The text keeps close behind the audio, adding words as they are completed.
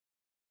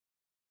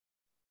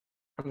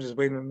I'm just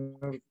waiting on the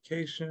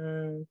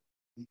notification.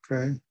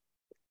 Okay.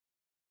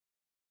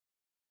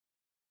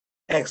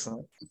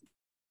 Excellent.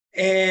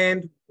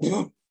 And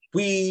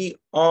we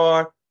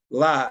are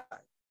live.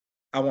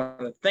 I want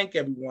to thank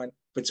everyone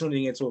for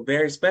tuning into a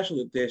very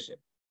special edition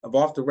of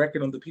Off the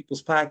Record on the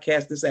People's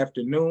Podcast this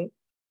afternoon.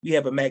 We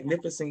have a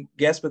magnificent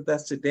guest with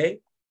us today,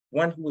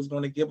 one who is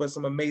going to give us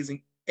some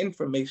amazing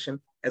information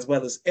as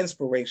well as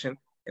inspiration,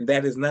 and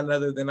that is none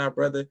other than our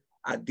brother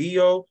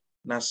Adio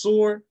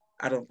Nassor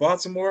out of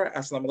Baltimore.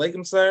 Assalamu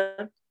alaikum,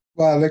 sir.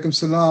 Wa alaikum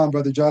salam,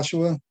 Brother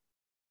Joshua.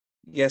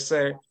 Yes,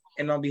 sir.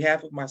 And on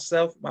behalf of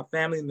myself, my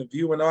family, and the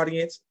viewing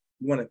audience,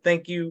 we want to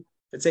thank you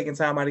for taking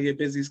time out of your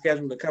busy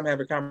schedule to come have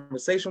a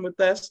conversation with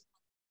us.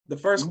 The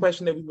first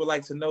question that we would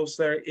like to know,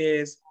 sir,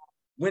 is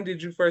when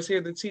did you first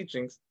hear the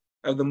teachings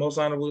of the Most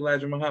Honorable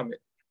Elijah Muhammad?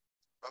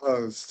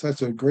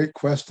 Such a great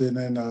question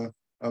and an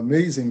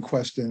amazing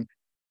question.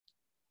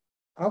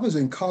 I was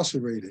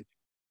incarcerated,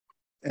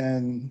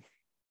 and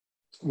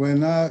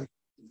when I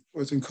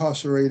was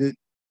incarcerated,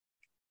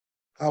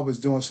 I was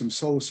doing some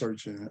soul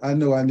searching. I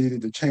knew I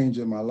needed a change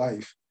in my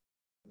life.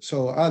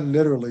 So I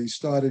literally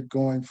started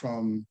going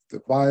from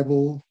the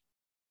Bible,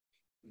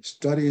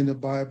 studying the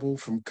Bible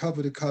from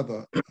cover to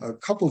cover a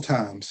couple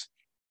times.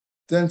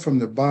 Then from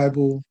the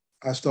Bible,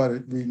 I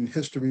started reading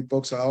history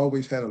books. I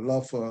always had a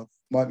love for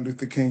Martin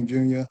Luther King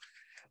Jr.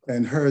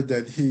 and heard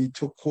that he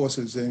took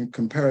courses in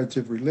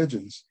comparative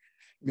religions,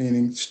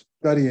 meaning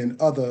studying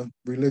other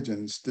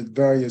religions, the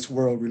various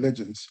world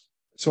religions.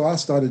 So I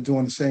started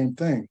doing the same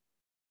thing.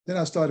 Then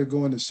I started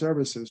going to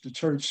services, the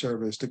church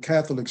service, the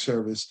Catholic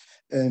service,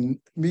 and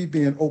me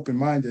being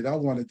open-minded, I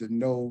wanted to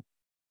know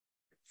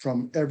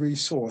from every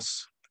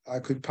source I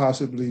could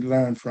possibly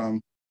learn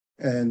from.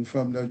 And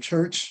from the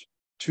church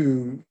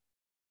to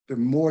the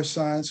Moore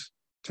Science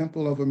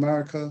Temple of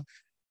America,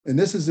 and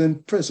this is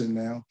in prison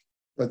now,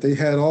 but they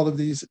had all of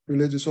these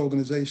religious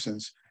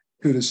organizations,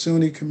 to the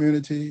Sunni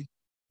community,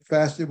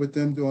 fasted with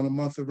them during the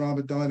month of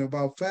Ramadan. And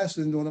while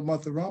fasting during the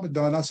month of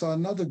Ramadan, I saw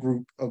another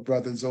group of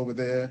brothers over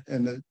there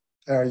in the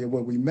area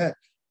where we met.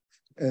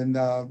 And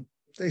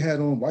they had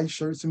on white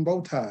shirts and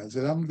bow ties.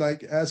 And I'm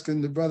like asking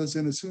the brothers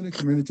in the Sunni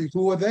community,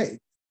 who are they?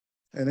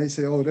 And they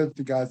say, oh, they're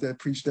the guys that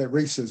preach that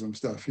racism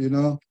stuff, you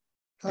know?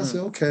 I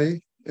said,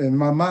 okay. In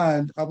my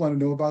mind, I want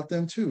to know about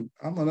them too.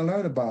 I'm going to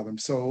learn about them.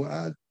 So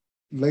I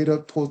later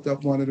pulled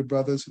up one of the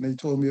brothers and they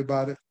told me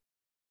about it.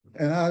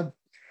 And I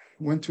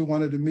went to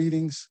one of the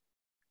meetings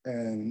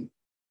and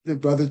the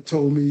brother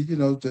told me, you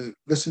know, to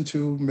listen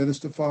to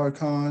Minister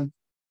Farrakhan.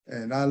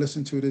 And I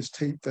listened to this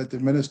tape that the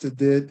minister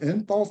did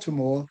in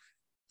Baltimore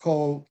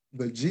called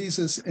The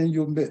Jesus in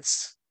Your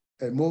Midst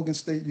at Morgan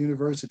State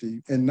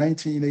University in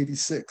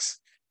 1986.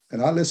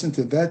 And I listened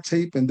to that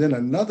tape and then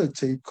another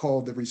tape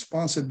called The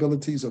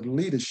Responsibilities of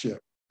Leadership.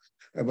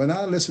 And when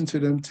I listened to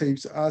them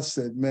tapes, I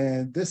said,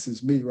 man, this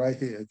is me right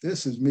here.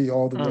 This is me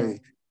all the way.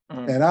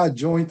 And I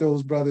joined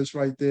those brothers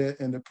right there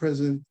in the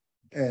prison.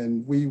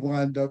 And we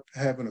wound up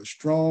having a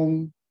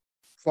strong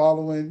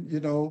following,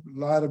 you know, a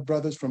lot of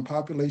brothers from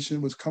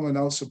population was coming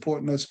out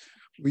supporting us.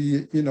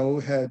 We, you know,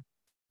 had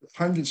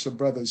hundreds of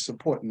brothers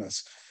supporting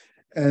us.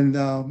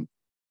 And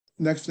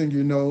next thing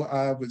you know,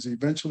 I was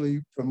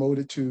eventually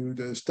promoted to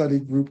the study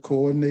group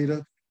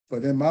coordinator.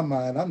 But in my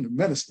mind, I'm the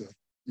minister.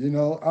 You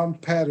know, I'm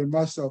patting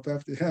myself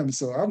after him.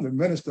 So I'm the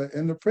minister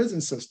in the prison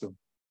system.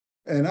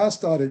 And I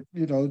started,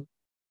 you know,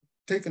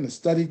 taking the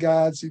study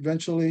guides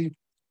eventually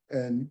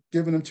and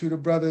giving them to the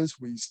brothers.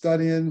 We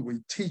studying,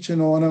 we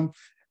teaching on them.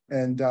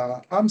 And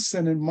I'm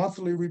sending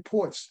monthly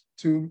reports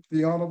to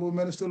the Honorable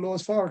Minister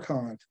Louis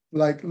Farrakhan.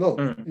 Like, look,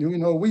 you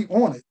know, we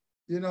on it,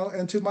 you know,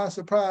 and to my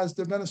surprise,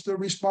 the minister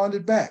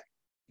responded back.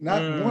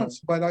 Not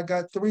once, but I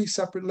got 3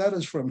 separate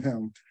letters from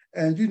him.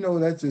 And, you know,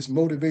 that just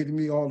motivated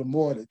me all the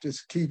more to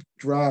just keep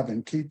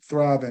driving, keep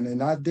thriving.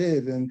 And I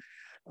did. And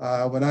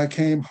when I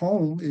came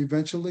home,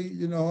 eventually,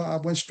 you know, I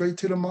went straight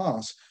to the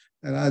mosque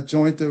and I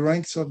joined the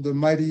ranks of the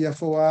mighty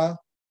FOI.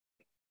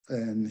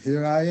 And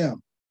here I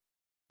am,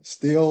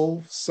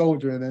 still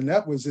soldiering. And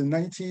that was in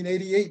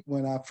 1988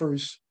 when I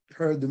first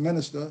heard the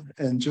minister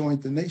and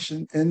joined the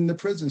nation in the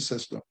prison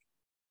system.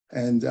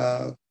 And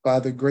by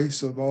the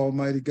grace of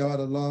Almighty God,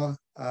 Allah,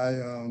 I,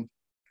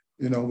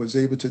 you know, was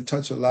able to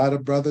touch a lot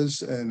of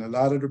brothers, and a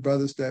lot of the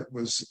brothers that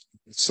was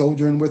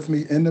soldiering with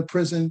me in the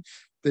prison,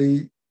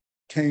 they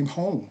came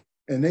home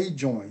and they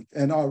joined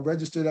and are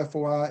registered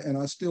FOI and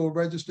are still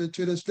registered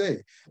to this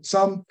day.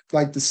 Some,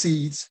 like the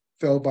seeds,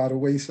 fell by the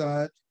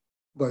wayside,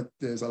 but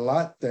there's a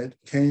lot that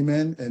came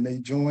in and they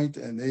joined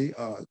and they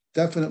are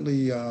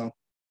definitely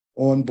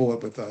on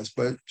board with us.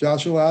 But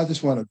Joshua, I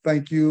just want to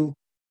thank you,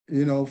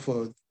 you know,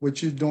 for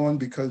what you're doing,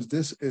 because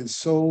this is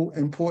so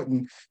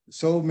important.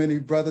 So many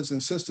brothers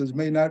and sisters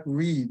may not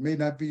read, may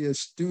not be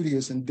as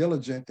studious and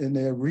diligent in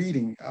their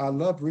reading. I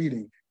love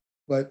reading,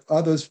 but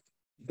others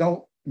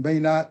don't, may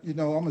not, you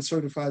know, I'm a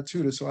certified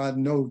tutor, so I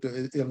know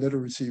the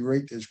illiteracy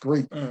rate is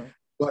great,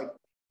 but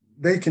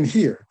they can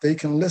hear, they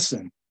can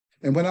listen.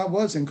 And when I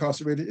was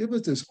incarcerated, it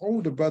was this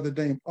older brother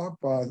named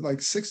Akbar,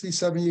 like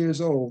 67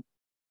 years old,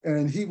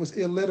 and he was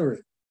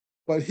illiterate.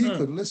 but he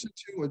could listen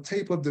to a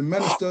tape of the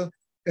minister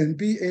and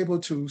be able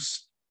to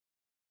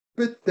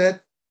spit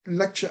that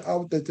lecture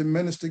out that the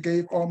minister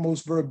gave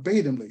almost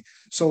verbatimly.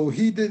 So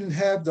he didn't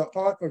have the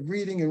art of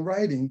reading and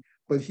writing,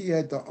 but he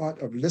had the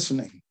art of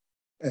listening.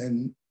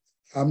 And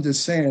I'm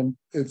just saying,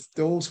 if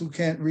those who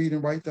can't read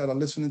and write that are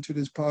listening to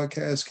this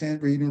podcast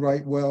can't read and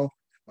write well,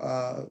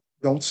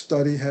 don't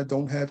study,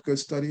 don't have good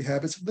study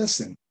habits,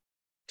 listen.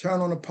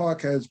 Turn on a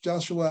podcast.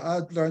 Joshua, I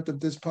learned of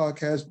this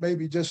podcast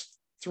maybe just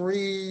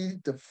 3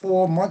 to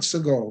 4 months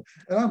ago.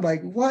 And I'm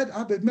like, what?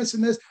 I've been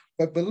missing this.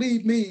 But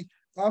believe me,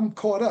 I'm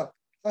caught up.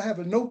 I have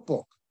a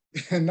notebook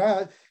and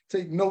I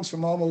take notes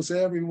from almost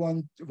every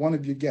one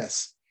of your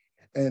guests.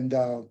 And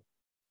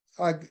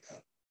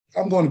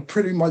I'm going to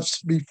pretty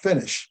much be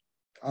finished.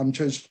 I'm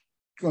just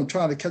going to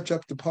try to catch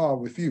up to par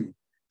with you.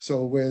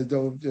 So where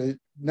the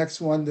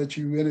next one that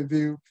you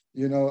interview,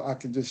 I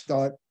can just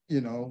start,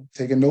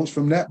 taking notes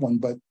from that one.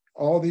 But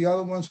all the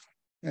other ones,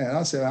 man,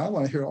 I said, I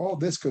want to hear all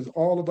this because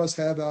all of us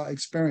have our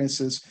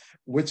experiences,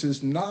 which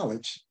is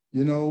knowledge,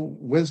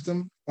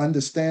 wisdom,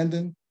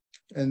 understanding.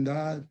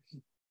 And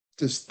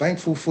just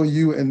thankful for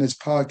you in this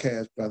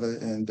podcast, brother.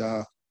 And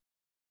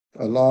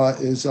Allah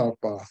is our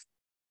Father.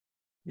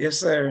 Yes,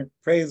 sir.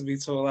 Praise be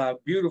to Allah.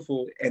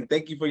 Beautiful. And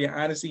thank you for your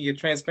honesty, your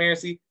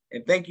transparency.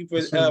 And thank you for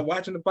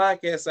watching the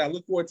podcast. I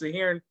look forward to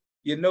hearing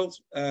your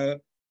notes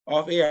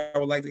off air. I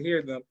would like to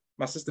hear them.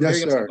 My sister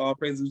Miriam says, all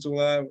praise be to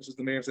Allah. My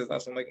sister Miriam says,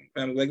 Assalamu alaikum,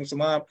 family, alaikum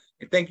salam.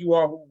 And thank you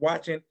all who are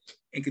watching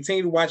and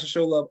continue to watch and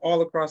show love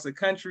all across the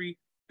country.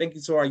 Thank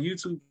you to our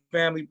YouTube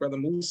family, Brother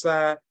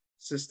Musa,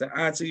 Sister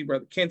Auntie,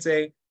 Brother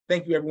Kente.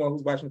 Thank you, everyone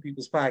who's watching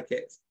People's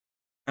Podcast.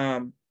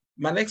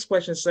 My next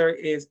question, sir,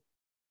 is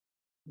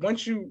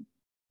once you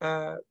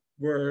got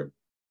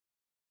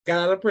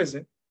out of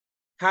prison,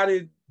 how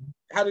did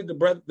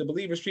the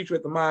believers treat you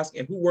at the mosque,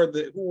 and who were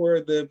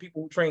the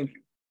people who trained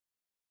you?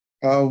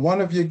 One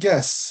of your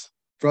guests,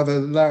 Brother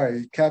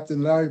Larry,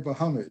 Captain Larry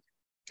Muhammad,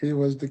 he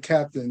was the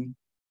captain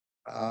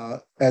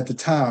at the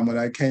time when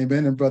I came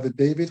in, and Brother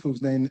David,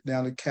 who's named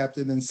now the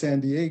captain in San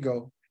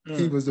Diego,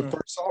 he was the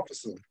first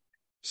officer.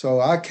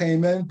 So I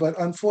came in, but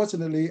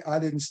unfortunately, I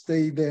didn't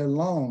stay there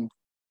long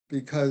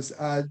because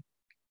I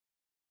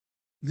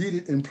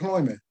needed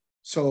employment.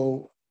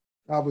 So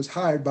I was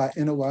hired by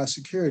NOI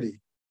Security.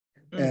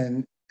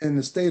 And in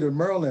the state of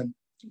Maryland,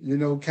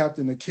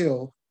 Captain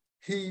Akil,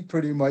 he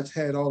pretty much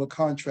had all the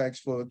contracts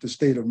for the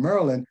state of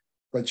Maryland,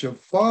 but your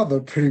father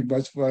pretty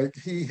much,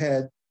 he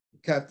had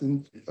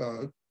Captain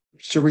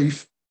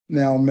Sharif,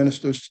 now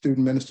student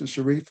minister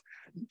Sharif,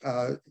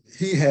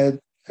 he had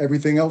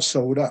everything else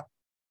sold up,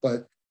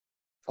 but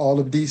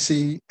all of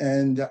DC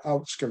and the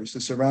outskirts,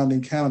 the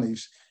surrounding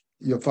counties,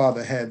 your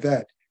father had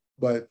that.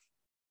 But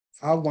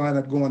I wound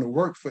up going to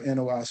work for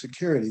NOI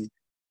Security.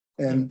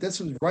 And this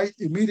was right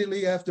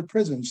immediately after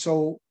prison.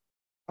 So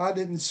I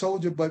didn't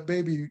soldier, but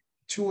maybe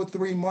 2 or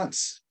 3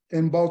 months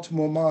in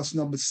Baltimore Mosque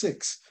number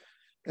 6.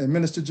 And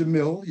Minister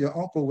Jamil, your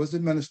uncle, was the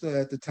minister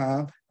at the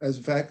time. As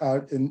a fact,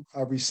 I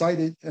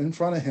recited in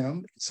front of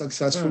him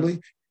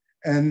successfully.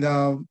 And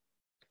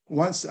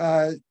once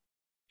I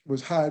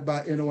was hired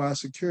by NOI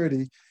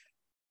Security,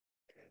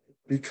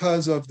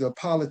 because of the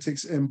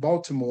politics in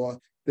Baltimore,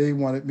 they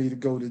wanted me to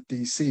go to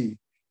DC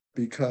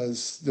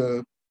because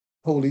the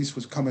police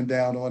was coming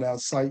down on our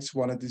sites,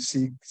 wanted to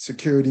see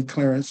security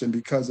clearance, and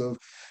because of,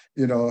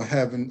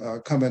 having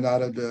coming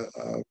out of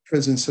the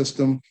prison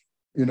system,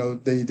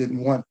 they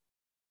didn't want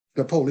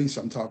the police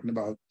I'm talking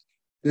about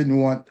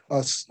didn't want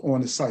us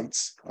on the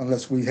sites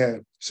unless we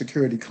had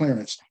security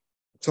clearance.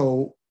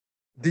 So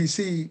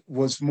DC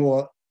was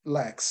more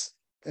lax,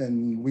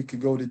 and we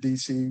could go to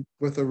DC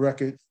with a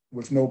record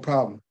with no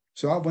problem.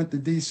 So I went to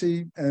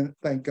DC, and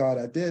thank God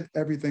I did.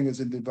 Everything is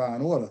in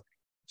divine order.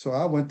 So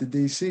I went to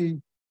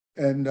DC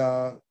and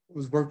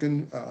was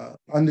working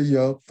under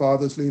your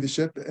father's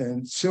leadership.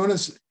 And soon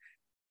as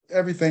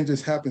everything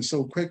just happened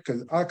so quick,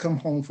 because I come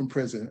home from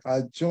prison,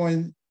 I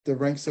joined the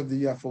ranks of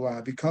the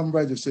FOI, become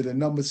registered at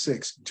number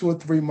 6. 2 or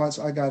 3 months,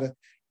 I got to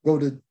go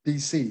to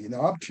DC.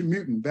 Now I'm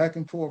commuting back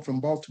and forth from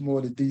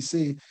Baltimore to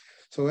DC.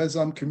 So as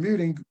I'm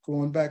commuting,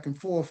 going back and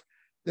forth,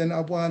 then I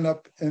wound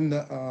up in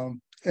the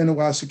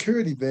NOI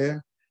Security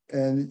there.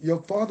 And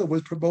your father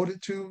was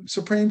promoted to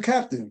Supreme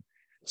Captain.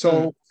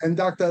 So, and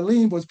Dr.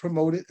 Alim was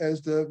promoted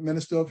as the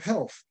Minister of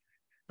Health.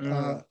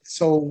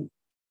 So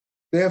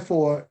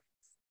therefore,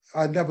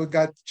 I never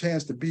got the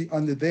chance to be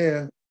under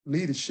their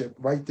leadership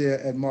right there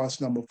at Mosque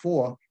number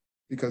 4,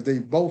 because they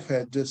both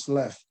had just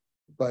left.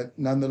 But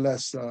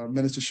nonetheless,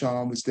 Minister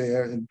Sean was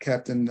there and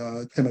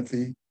Captain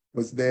Timothy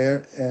was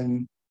there.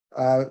 And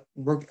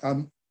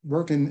I'm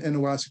working in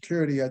NOI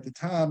Security at the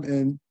time.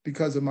 And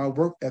because of my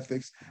work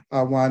ethics,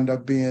 I wound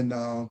up being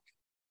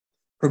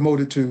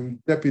promoted to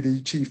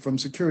Deputy Chief, from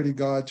Security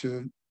Guard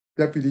to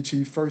Deputy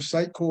Chief, first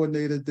Site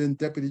Coordinator, then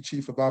Deputy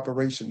Chief of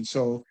Operations.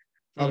 So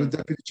I was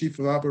Deputy Chief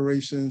of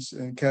Operations,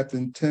 and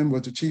Captain Tim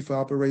was the Chief of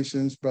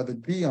Operations. Brother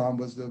Dion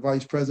was the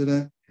Vice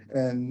President,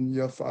 and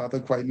your father,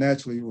 quite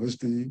naturally, was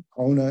the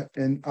owner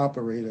and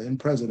operator and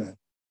president.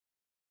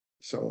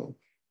 So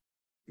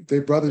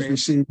their brothers Great.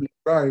 received me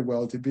very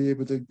well to be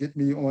able to get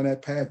me on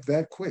that path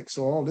that quick.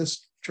 So all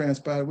this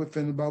transpired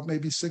within about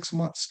maybe 6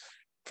 months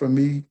from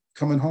me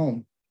coming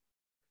home.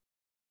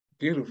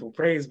 Beautiful.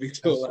 Praise be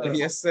to Yes, Allah. sir.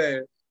 Yes,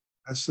 sir.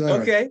 Yes,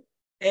 sir. Okay.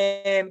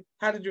 And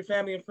how did your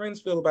family and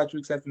friends feel about you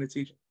accepting the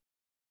teaching?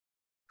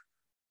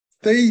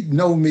 They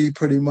know me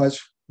pretty much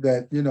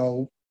that,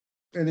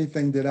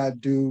 anything that I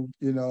do,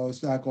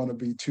 it's not going to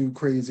be too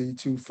crazy,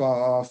 too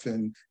far off.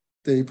 And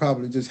they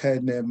probably just had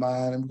in their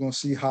mind, I'm going to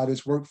see how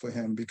this worked for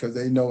him because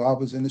they know I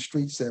was in the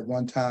streets at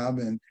one time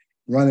and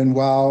running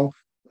wild.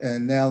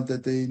 And now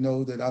that they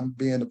know that I'm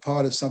being a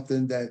part of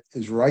something that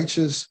is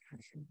righteous,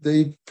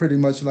 they pretty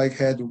much like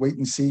had the wait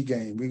and see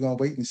game. We're going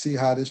to wait and see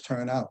how this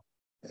turn out.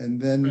 And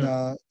then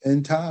Mm,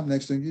 in time,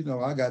 next thing you know,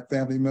 I got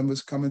family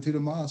members coming to the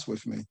mosque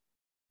with me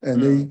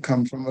and they mm.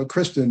 come from a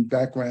Christian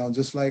background,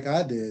 just like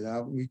I did.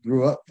 We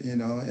grew up, in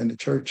the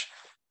church.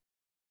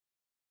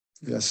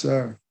 Yes,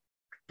 sir.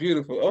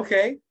 Beautiful.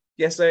 Okay.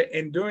 Yes, sir.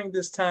 And during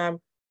this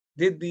time,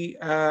 did the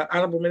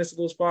Honorable Minister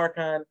Louis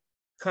Farrakhan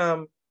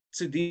come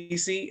to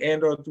DC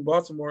and or to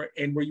Baltimore,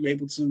 and were you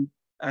able to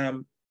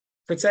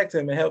protect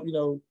him and help,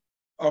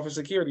 offer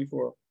security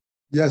for him?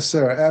 Yes,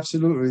 sir.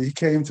 Absolutely. He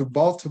came to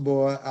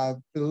Baltimore. I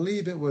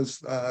believe it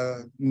was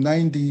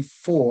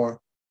 94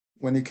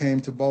 when he came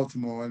to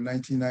Baltimore in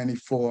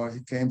 1994. He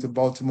came to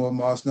Baltimore,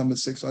 Mosque number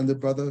 6 under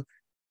Brother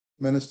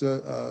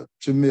Minister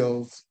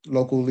Jamil's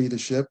local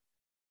leadership.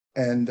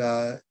 And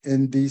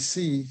in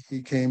DC,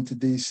 he came to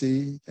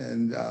DC,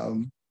 and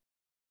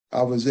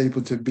I was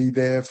able to be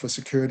there for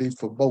security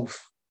for both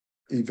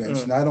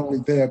events. Mm, Not only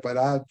there, but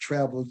I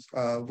traveled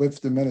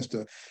with the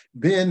minister,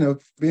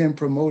 being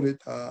promoted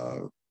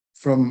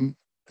from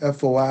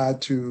FOI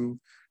to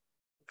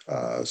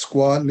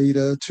squad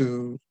leader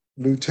to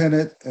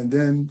lieutenant, and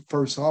then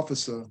first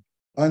officer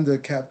under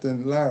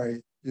Captain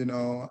Larry.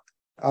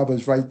 I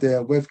was right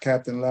there with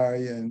Captain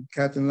Larry. And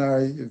Captain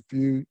Larry, if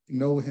you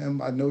know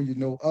him, I know you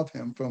know of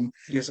him from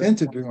yes, sir.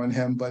 interviewing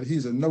him, but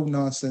he's a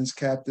no-nonsense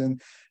captain.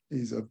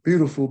 He's a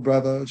beautiful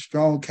brother,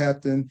 strong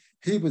captain.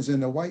 He was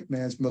in the white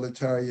man's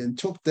military and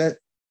took that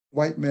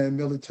white man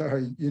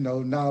military,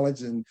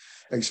 knowledge and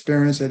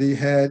experience that he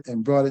had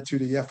and brought it to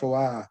the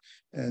FOI.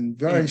 And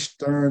very Mm,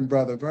 stern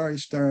brother, very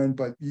stern,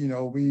 but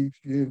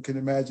you can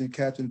imagine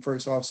Captain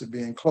First Officer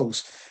being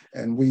close.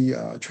 And we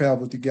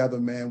traveled together,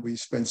 man. We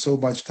spent so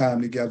much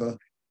time together.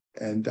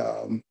 And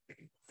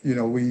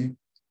we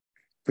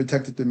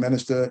protected the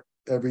minister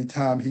every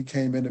time he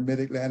came in the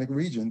Mid-Atlantic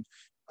region,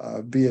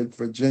 be it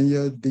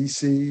Virginia,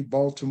 DC,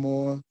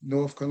 Baltimore,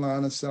 North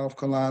Carolina, South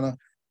Carolina,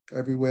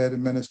 everywhere the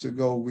minister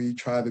go, we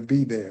try to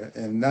be there.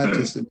 And not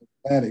just in the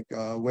Atlantic,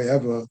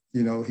 wherever,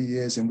 he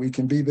is and we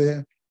can be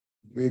there,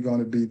 we're going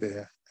to be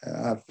there. And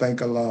I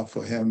thank Allah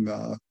for him,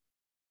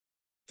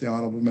 the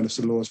Honorable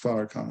Minister Louis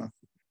Farrakhan.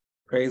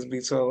 Praise be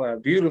to Allah.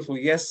 Beautiful.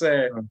 Yes,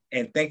 sir. Uh,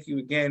 And thank you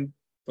again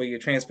for your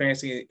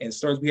transparency and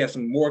stories. We have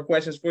some more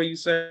questions for you,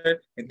 sir.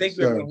 And thank yes,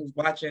 you sir. everyone who's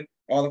watching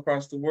all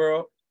across the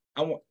world.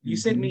 You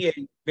sent Mm-hmm. me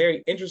a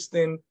very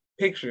interesting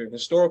picture,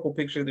 historical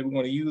picture that we're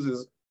going to use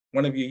as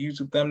one of your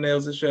YouTube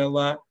thumbnails,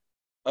 inshallah,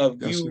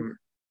 of Yes, you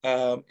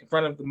sir. in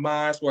front of the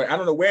mosque, or I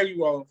don't know where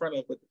you are in front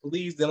of, but the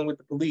police dealing with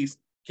the police.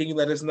 Can you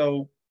let us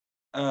know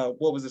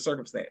what was the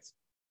circumstance?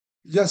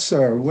 Yes,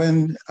 sir.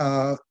 When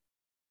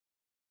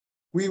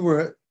we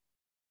were,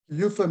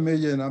 you're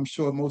familiar, and I'm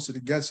sure most of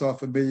the guests are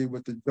familiar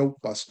with the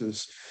dope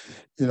busters.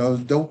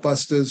 Dope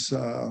busters,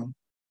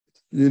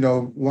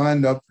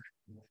 wind up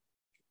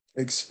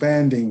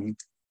expanding,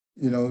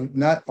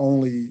 not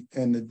only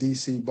in the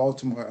DC,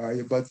 Baltimore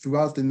area, but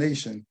throughout the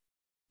nation,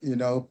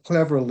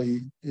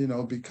 cleverly,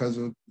 because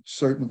of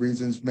certain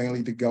reasons,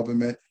 mainly the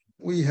government.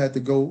 We had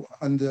to go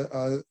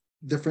under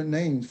different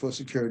names for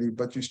security,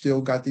 but you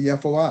still got the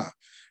FOI.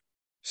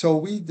 So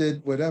we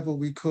did whatever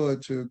we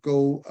could to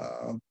go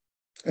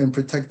and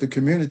protect the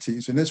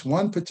communities. And this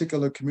one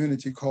particular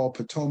community called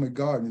Potomac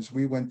Gardens,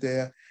 we went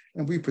there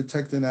and we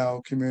protected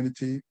our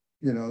community,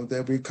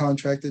 that we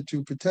contracted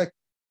to protect.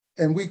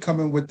 And we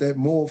come in with that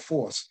moral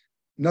force,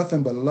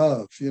 nothing but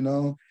love,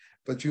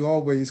 But you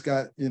always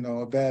got,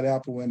 a bad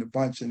apple in the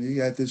bunch. And he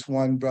had this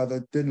one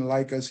brother, didn't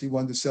like us. He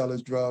wanted to sell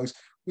his drugs.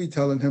 We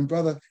telling him,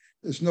 brother,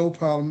 there's no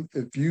problem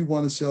if you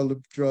want to sell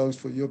the drugs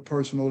for your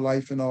personal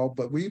life and all,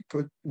 but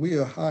we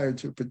are hired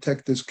to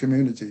protect this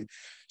community.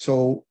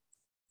 So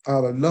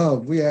out of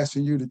love, we're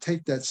asking you to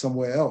take that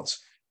somewhere else.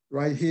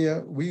 Right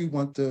here, we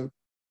want to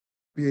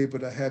be able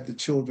to have the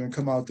children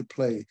come out to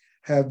play,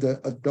 have the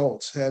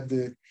adults, have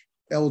the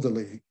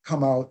elderly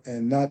come out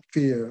and not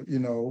fear,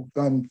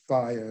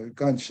 gunfire,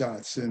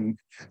 gunshots, and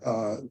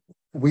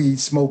weed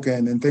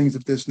smoking and things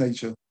of this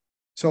nature.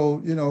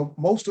 So,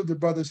 most of the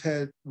brothers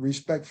had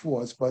respect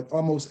for us, but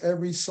almost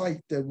every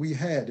site that we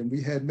had, and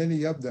we had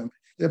many of them,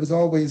 there was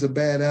always a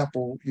bad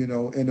apple,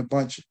 in a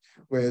bunch,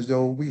 whereas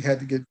though we had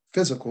to get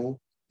physical,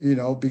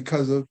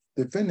 because of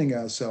defending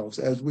ourselves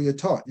as we are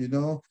taught,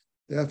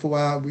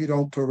 Therefore, we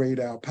don't parade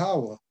our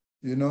power,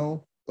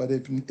 but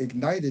if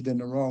ignited in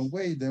the wrong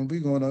way, then we're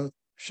going to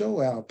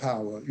show our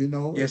power,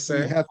 Yes, If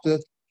we sir. have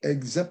to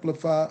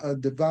exemplify a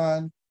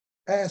divine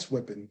ass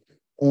whipping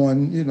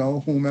on,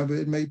 whomever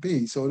it may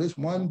be. So this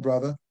one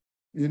brother,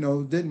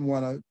 didn't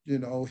want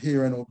to,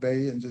 hear and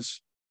obey and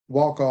just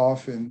walk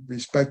off and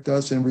respect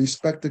us and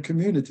respect the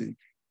community.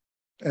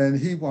 And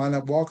he wound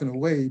up walking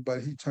away,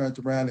 but he turned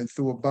around and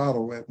threw a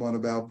bottle at one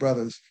of our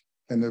brothers,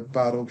 and the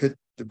bottle hit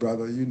the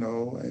brother,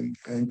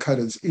 and cut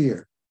his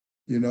ear,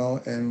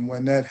 And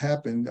when that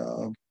happened,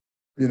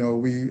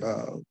 we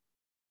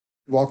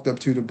walked up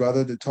to the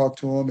brother to talk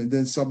to him, and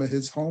then some of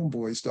his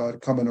homeboys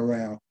started coming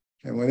around.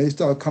 And when they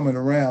started coming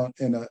around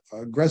in an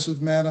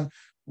aggressive manner,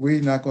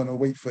 we're not going to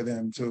wait for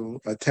them to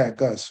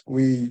attack us.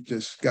 We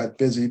just got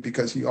busy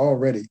because he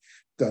already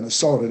done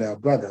assaulted our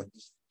brother.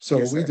 So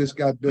Yes, we sir. just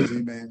got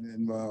busy, man.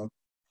 And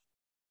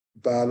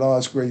by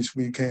Lord's grace,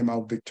 we came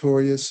out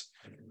victorious.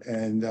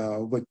 And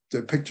with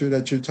the picture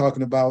that you're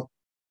talking about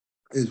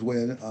is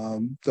when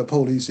the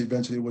police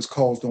eventually was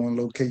called on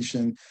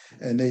location,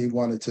 and they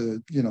wanted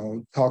to,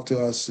 talk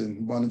to us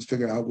and wanted to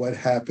figure out what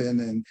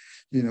happened. And,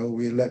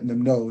 we're letting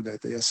them know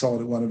that they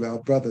assaulted one of our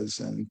brothers.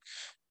 And,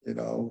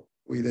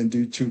 we didn't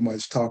do too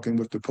much talking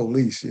with the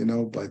police,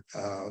 but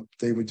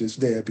they were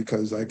just there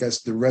because I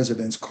guess the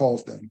residents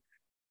called them.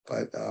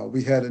 But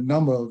we had a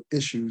number of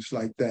issues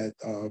like that.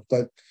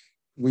 But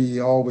we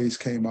always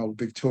came out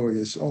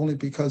victorious only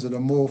because of the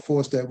moral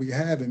force that we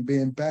have and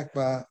being backed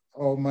by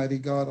Almighty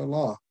God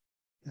Allah.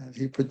 And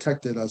he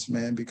protected us,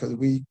 man, because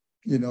we,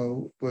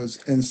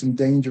 was in some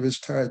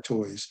dangerous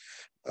territories.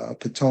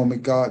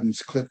 Potomac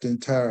Gardens, Clifton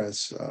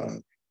Terrace,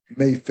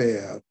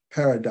 Mayfair,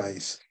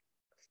 Paradise,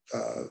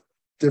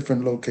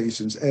 different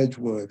locations,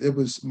 Edgewood. It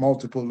was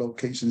multiple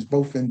locations,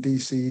 both in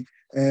DC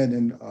and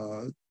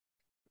in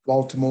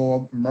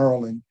Baltimore,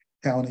 Maryland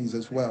counties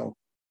as well.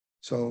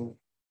 So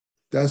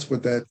that's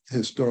what that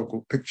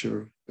historical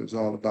picture is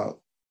all about.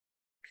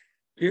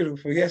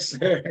 Beautiful. Yes,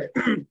 sir.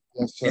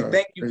 Yes, And sir.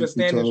 thank you for Praise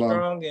be to standing Allah.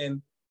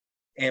 strong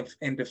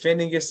and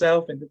defending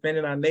yourself and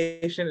defending our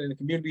nation and the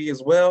community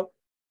as well.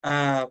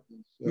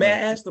 May I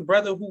ask the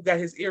brother who got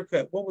his ear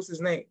cut, what was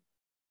his name?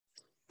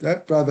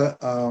 That brother,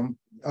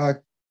 I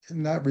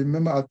cannot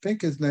remember. I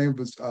think his name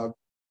was,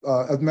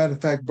 as a matter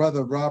of fact,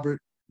 Brother Robert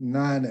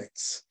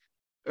Ninex.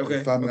 Okay.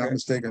 If I'm not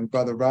mistaken,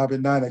 Brother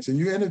Robert Ninex. And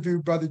you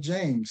interviewed Brother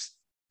James.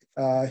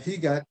 He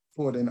got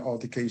caught in an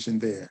altercation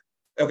there.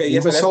 Okay,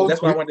 yes, sir.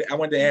 That's why I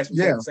wanted to ask. Was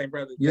that the same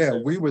brother? Yes, yeah,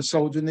 sir. we were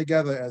soldiering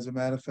together, as a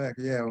matter of fact.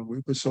 Yeah,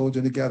 we were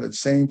soldiering together at the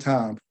same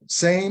time.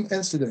 Same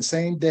incident,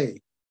 same day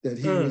that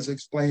he was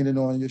explaining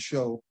on your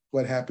show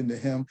what happened to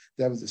him.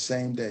 That was the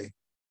same day.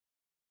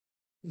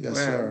 Yes,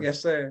 wow. sir. Yes,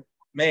 sir.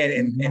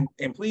 Man,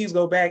 and please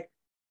go back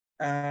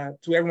to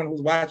everyone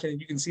who's watching.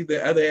 You can see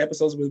the other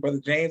episodes with Brother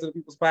James of the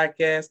People's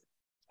Podcast,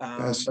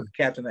 Yes. Brother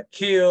Captain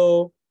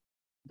Akil,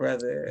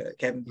 Brother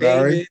Captain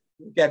Larry.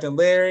 David, Captain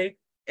Larry,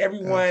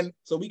 everyone, Yes.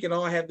 so we can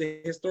all have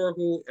the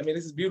historical. I mean,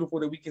 this is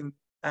beautiful that we can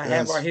have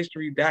Yes. our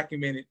history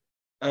documented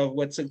of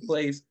what took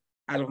place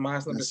out of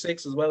Mosque number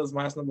 6 as well as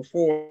Mosque number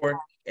 4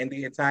 and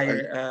the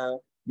entire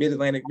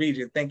Mid-Atlantic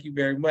region. Thank you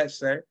very much,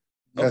 sir.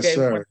 Yes, okay,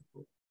 sir.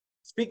 wonderful.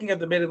 Speaking of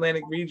the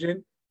Mid-Atlantic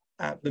region,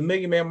 the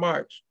Million Man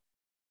March,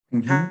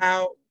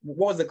 Mhm. what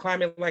was the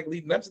climate like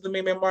leading up to the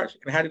Million Man March,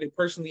 and how did it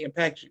personally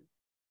impact you?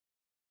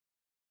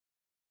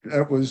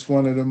 That was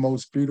one of the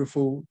most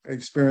beautiful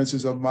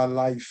experiences of my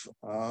life.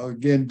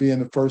 Again, being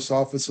the first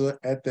officer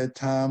at that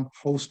time,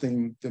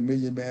 hosting the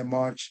Million Man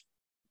March,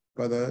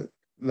 Brother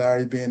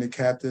Larry being the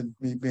captain,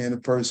 me being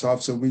the first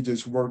officer, we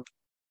just worked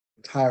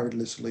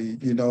tirelessly,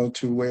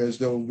 to where as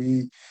though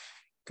we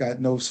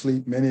got no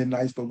sleep many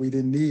nights, but we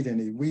didn't need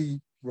any. We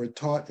were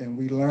taught and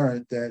we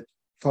learned that as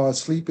far as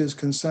sleep is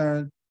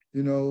concerned,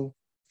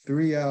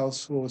 3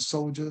 hours for a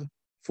soldier,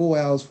 4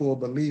 hours for a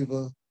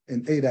believer,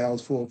 and 8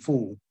 hours for a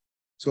fool.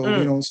 So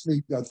we don't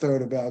sleep a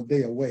third of our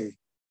day away.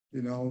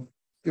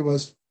 Give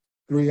us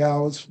 3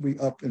 hours, we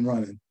up and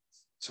running.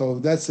 So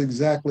that's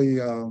exactly,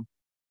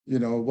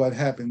 what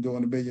happened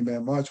during the Million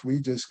Man March. We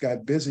just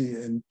got busy.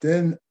 And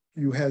then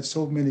you had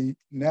so many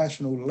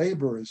national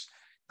laborers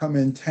come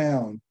in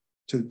town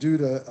to do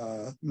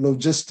the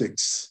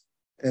logistics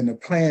and the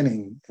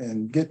planning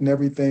and getting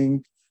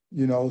everything,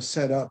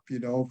 set up,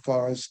 as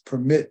far as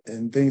permit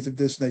and things of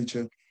this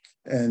nature.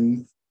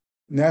 And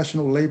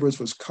national laborers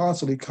was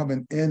constantly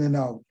coming in and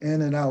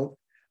out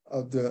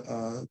of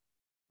the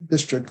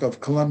District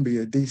of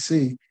Columbia,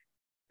 DC,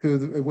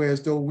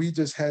 whereas though we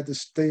just had to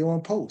stay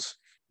on post,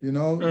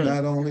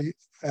 not only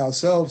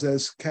ourselves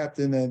as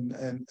captain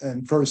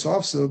and first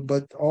officer,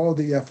 but all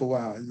the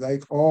FOI,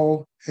 like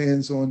all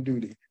hands on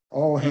duty,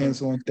 all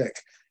hands on deck,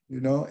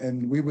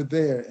 and we were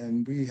there,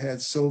 and we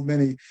had so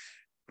many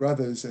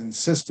brothers and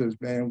sisters,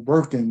 man,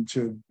 working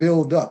to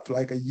build up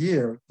like a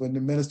year when the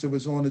minister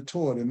was on the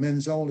tour, the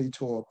men's only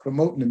tour,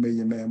 promoting the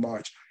Million Man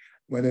March.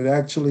 When it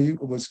actually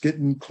was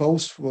getting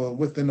close for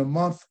within a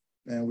month,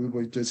 and we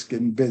were just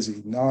getting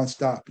busy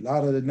nonstop. A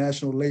lot of the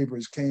national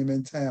laborers came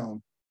in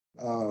town,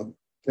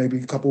 maybe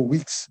a couple of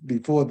weeks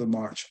before the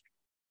march,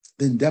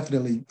 then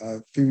definitely a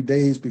few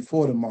days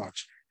before the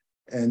march.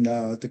 And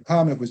the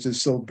comment was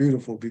just so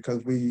beautiful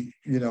because we,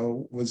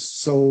 was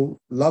so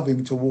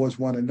loving towards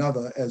one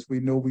another as we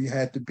know we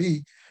had to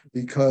be,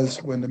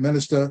 because when the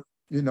minister,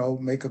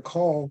 make a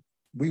call,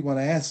 we want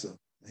to answer.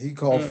 He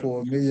called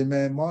for a Million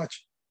Man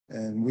March,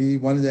 and we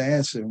wanted to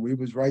answer, and we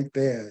was right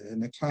there.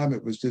 And the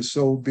comment was just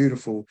so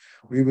beautiful.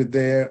 We were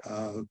there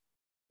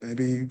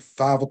maybe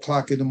 5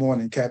 o'clock in the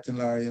morning, Captain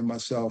Larry and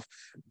myself,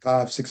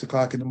 5, 6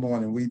 o'clock in the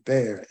morning, we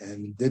there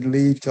and didn't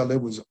leave till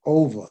it was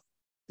over,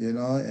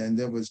 and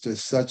there was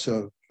just such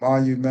a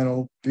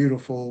monumental,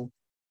 beautiful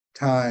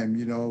time,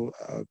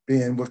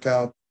 being with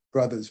our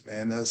brothers,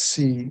 man, a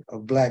sea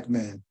of Black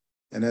men.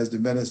 And as the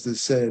minister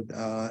said,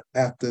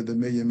 after the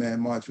Million Man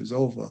March was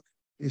over,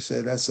 he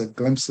said, that's a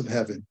glimpse of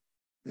heaven,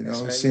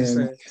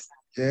 seeing,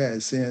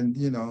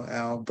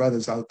 our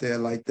brothers out there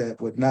like that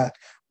with not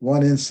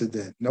one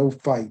incident, no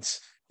fights,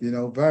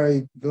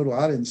 very little.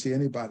 I didn't see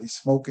anybody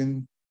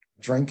smoking,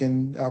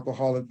 drinking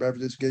alcoholic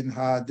beverages, getting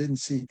high. Didn't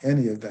see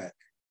any of that.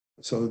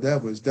 So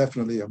that was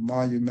definitely a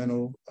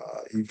monumental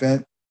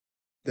event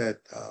that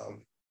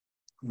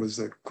was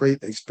a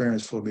great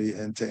experience for me.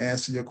 And to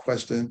answer your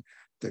question,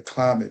 the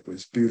climate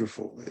was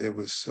beautiful. It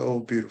was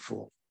so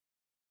beautiful.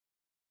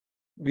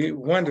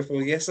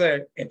 Wonderful, yes,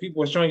 sir. And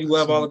people are showing you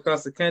love all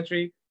across the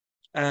country.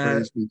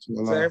 Praise be to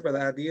Allah. Sir,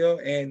 Brother Adio,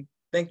 and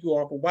thank you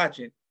all for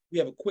watching. We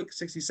have a quick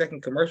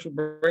 60-second commercial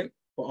break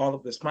for all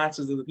of the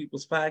sponsors of the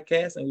People's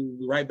Podcast, and we will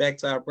be right back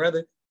to our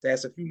brother to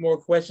ask a few more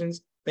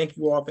questions. Thank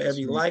you all for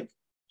every like,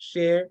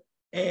 share,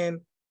 and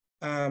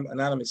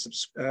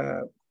anonymous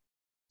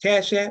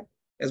Cash App,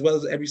 as well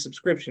as every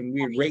subscription.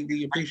 We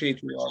greatly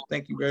appreciate you all.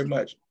 Thank you very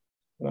much.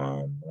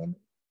 One moment.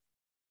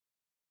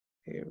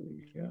 Here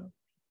we go.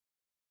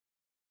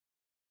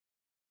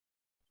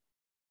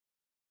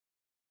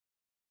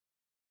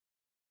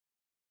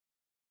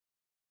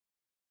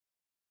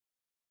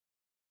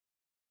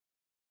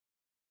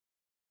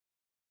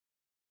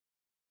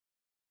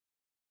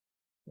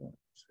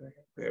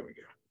 There we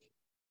go.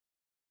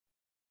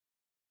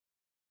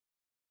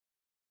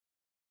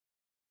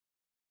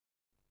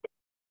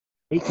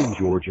 Macon,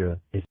 Georgia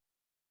is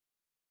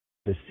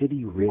a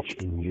city rich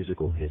in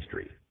musical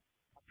history.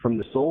 From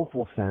the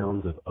soulful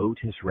sounds of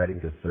Otis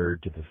Redding III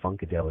to the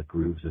funkadelic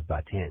grooves of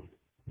Baten,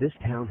 this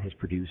town has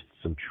produced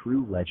some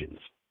true legends.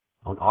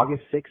 On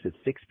August 6th at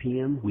 6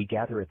 p.m., we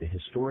gather at the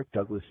historic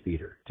Douglas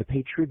Theater to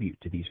pay tribute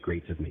to these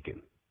greats of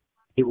Macon.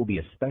 It will be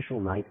a special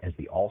night as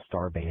the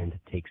All-Star Band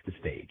takes the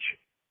stage.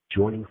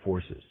 Joining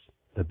forces,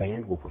 the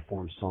band will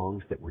perform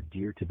songs that were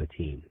dear to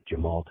Bateen,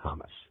 Jamal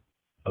Thomas,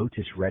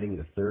 Otis Redding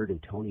III,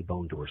 and Tony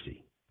Bone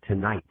Dorsey.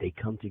 Tonight, they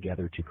come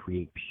together to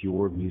create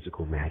pure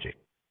musical magic.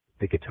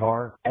 The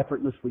guitar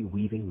effortlessly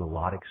weaving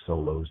melodic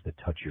solos that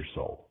touch your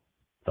soul.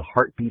 The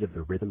heartbeat of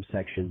the rhythm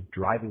section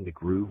driving the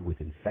groove with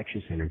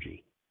infectious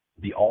energy.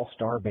 The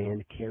All-Star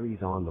Band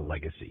carries on the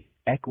legacy,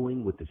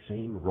 echoing with the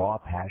same raw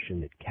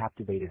passion that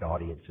captivated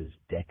audiences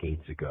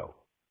decades ago.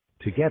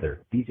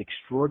 Together, these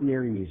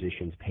extraordinary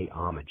musicians pay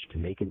homage to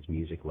Macon's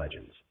music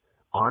legends,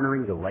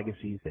 honoring the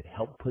legacies that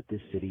helped put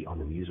this city on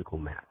the musical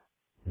map.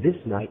 This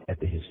night at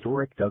the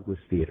historic Douglas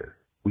Theater,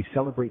 we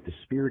celebrate the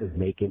spirit of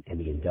Macon and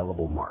the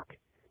indelible mark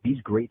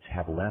these greats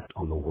have left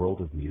on the world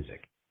of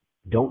music.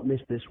 Don't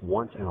miss this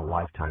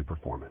once-in-a-lifetime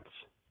performance.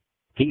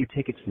 Get your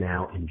tickets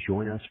now and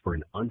join us for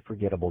an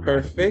unforgettable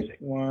night of music.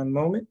 One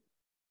moment.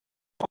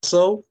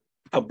 Also,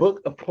 a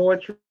book of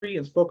poetry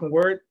and spoken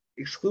word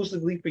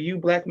exclusively for you,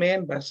 Black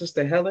man, by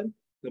Sister Helen,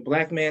 the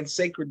Black Man's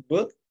Sacred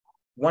Book.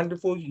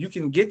 Wonderful. You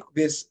can get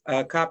this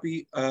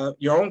copy,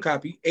 your own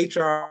copy,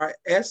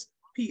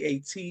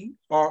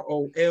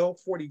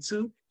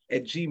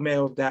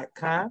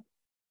 HRSPATROL42@gmail.com.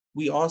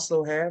 We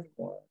also have,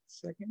 one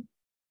second.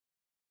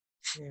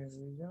 Here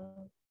we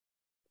go.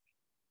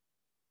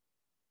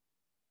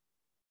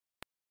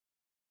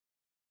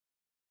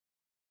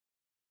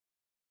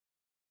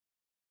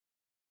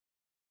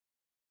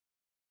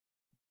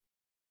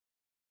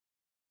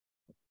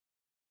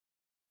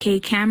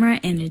 Camera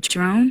and a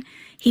drone.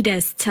 He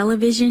does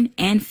television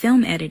and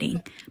film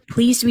editing.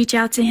 Please reach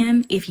out to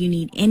him if you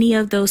need any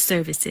of those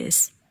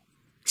services.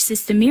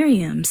 Sister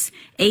Miriam's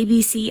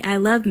ABC I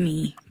Love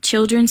Me,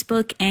 children's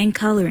book and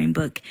coloring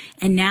book,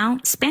 and now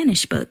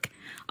Spanish book.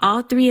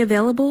 All three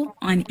available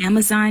on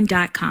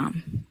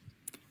Amazon.com.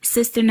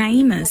 Sister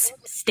Naima's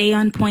Stay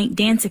on Point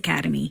Dance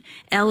Academy,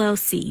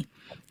 LLC.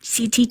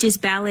 She teaches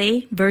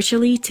ballet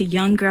virtually to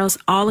young girls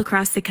all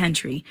across the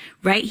country,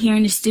 right here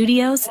in the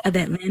studios of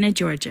Atlanta,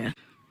 Georgia.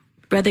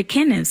 Brother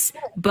Kenneth's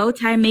Bow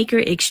Tie Maker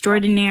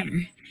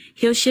Extraordinaire.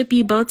 He'll ship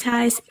you bow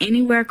ties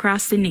anywhere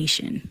across the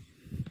nation.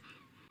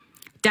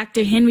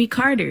 Dr. Henry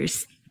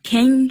Carter's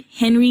King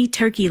Henry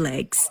Turkey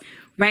Legs,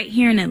 right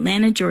here in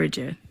Atlanta,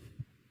 Georgia.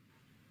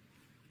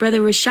 Brother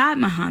Rashad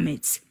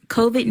Muhammad's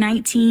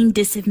COVID-19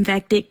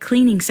 Disinfected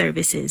Cleaning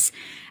Services,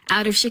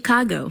 out of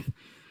Chicago.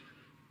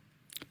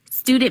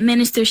 Student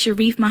Minister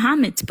Sharif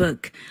Muhammad's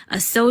book, A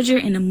Soldier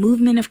in the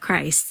Movement of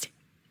Christ,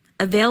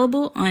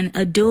 available on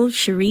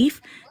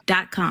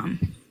adulsharif.com.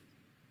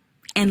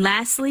 And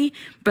lastly,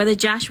 Brother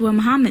Joshua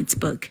Muhammad's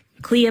book,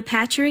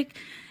 Cleopatra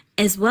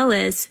as well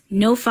as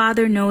No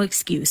Father, No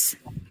Excuse,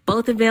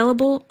 both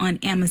available on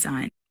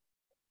Amazon.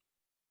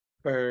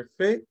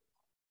 Perfect.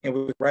 And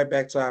we're right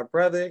back to our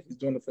brother. He's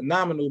doing a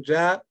phenomenal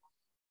job.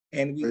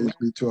 And we Praise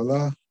be to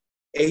Allah.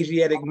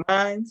 Asiatic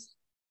Minds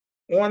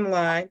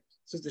online,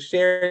 Sister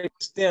Sherry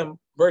STEM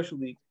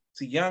virtually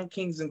to young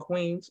kings and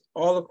queens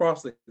all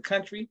across the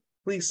country.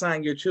 Please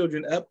sign your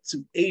children up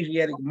to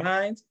Asiatic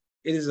Minds.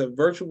 It is a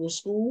virtual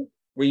school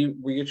where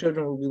your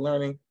children will be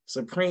learning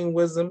supreme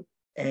wisdom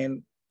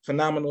and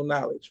phenomenal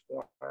knowledge.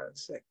 1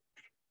 second.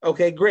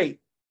 Okay, great.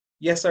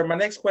 Yes, sir. My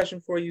next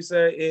question for you,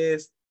 sir,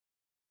 is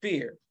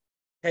fear.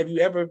 Have you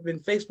ever been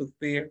faced with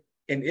fear?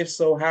 And if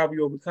so, how have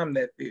you overcome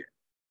that fear?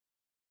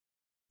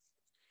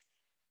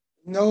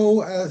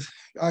 No,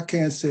 I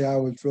can't say I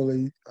was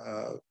really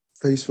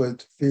faced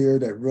with fear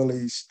that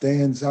really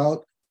stands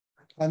out.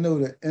 I know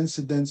the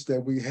incidents that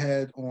we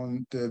had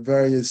on the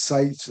various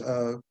sites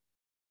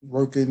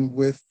working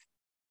with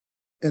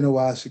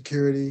NOI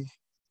security,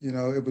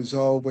 it was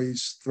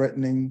always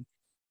threatening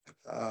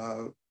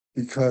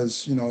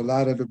because, a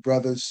lot of the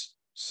brothers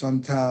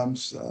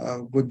sometimes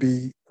would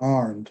be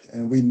armed,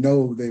 and we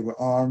know they were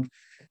armed.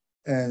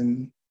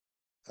 And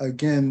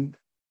again,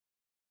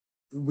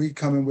 we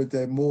coming with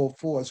that moral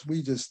force,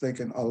 we just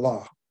thinking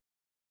Allah.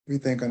 We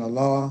thinking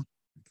Allah.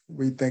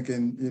 We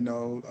thinking,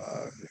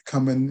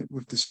 coming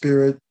with the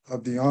spirit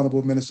of the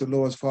Honorable Minister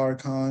Louis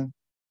Farrakhan.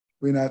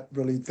 We're not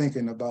really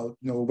thinking about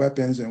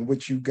weapons and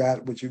what you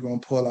got, what you're gonna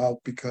pull out,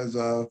 because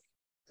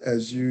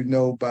as you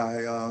know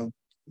by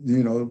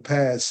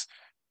past,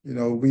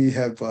 we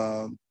have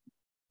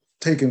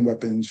taken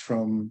weapons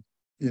from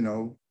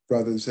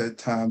brothers at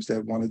times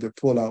that wanted to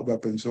pull out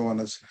weapons on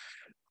us.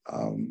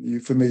 You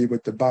familiar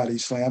with the body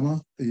slammer?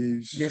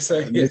 He's yes,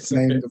 sir.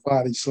 nicknamed the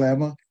body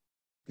slammer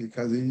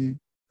because he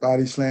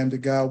body slammed a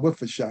guy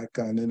with a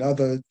shotgun. And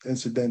other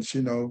incidents,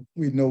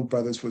 we know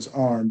brothers was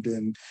armed,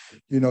 and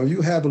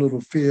you have a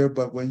little fear.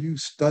 But when you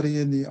study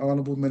in the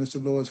Honorable Minister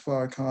Louis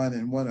Farrakhan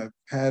and want to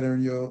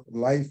pattern your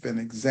life and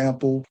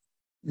example,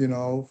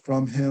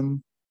 from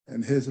him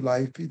and his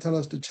life, he tell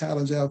us to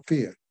challenge our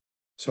fear.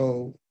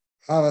 So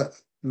I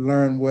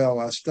learn well,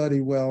 I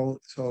study well.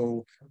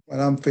 So when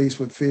I'm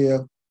faced with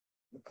fear,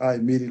 I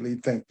immediately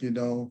think,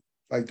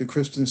 like the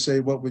Christians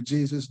say, what would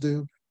Jesus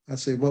do? I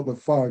say, what would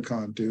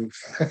Farrakhan do?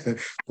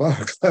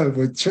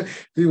 Farrakhan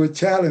he would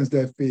challenge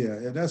that fear,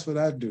 and that's what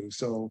I do.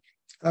 So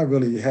I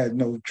really had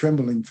no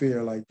trembling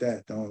fear like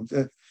that.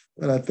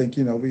 But I think,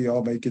 we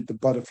all may get the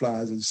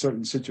butterflies in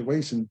certain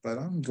situations, but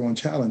I'm going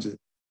to challenge it.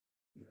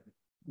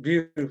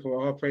 Beautiful.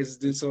 All praises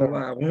due to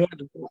Allah.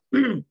 Wonderful.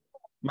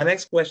 My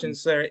next question,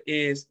 sir,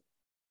 is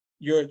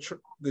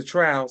the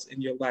trials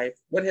in your life.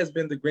 What has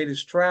been the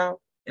greatest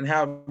trial, and how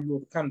have you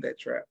overcome that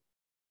trial?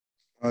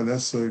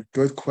 That's a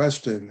good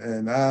question.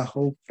 And I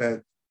hope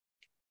that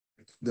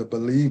the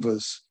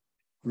believers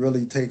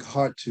really take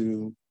heart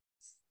to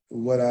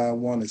what I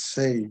want to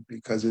say,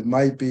 because it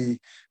might be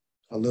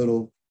a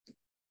little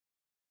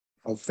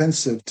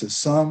offensive to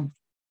some,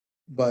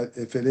 but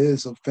if it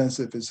is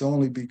offensive, it's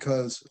only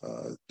because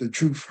the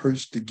truth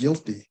hurts the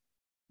guilty.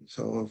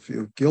 So if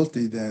you're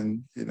guilty,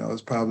 then,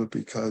 it's probably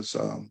because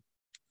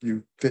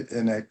you fit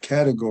in that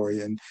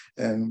category.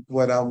 And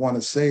what I want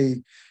to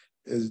say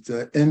is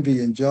the envy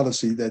and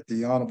jealousy that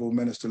the Honorable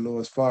Minister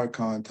Louis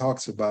Farrakhan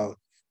talks about.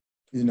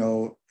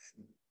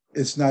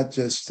 It's not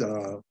just,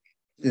 in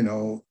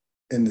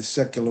the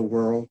secular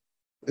world,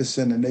 it's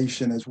in the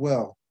nation as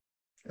well.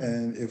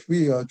 And if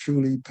we are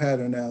truly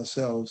pattern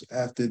ourselves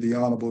after the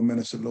Honorable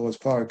Minister Louis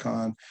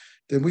Farrakhan,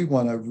 then we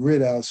want to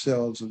rid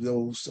ourselves of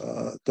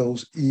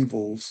those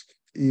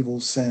evil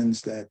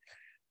sins that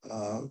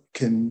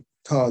can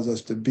cause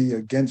us to be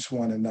against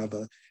one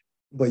another,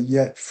 but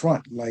yet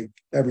front like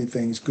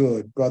everything's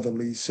good,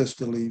 brotherly,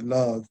 sisterly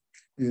love,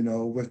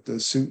 with the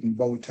suit and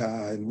bow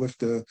tie, and with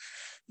the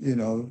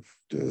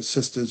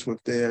sisters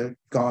with their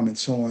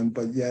garments on,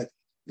 but yet,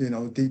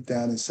 deep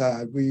down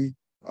inside, we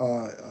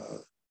are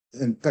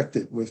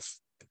infected with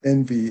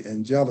envy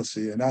and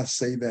jealousy. And I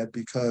say that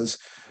because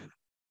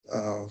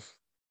I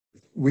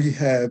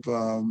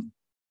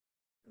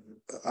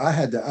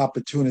had the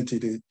opportunity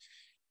to,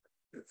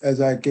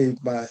 as I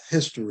gave my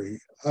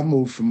history, I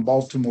moved from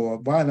Baltimore,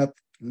 wound up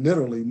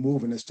literally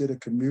moving instead of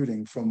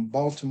commuting from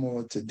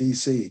Baltimore to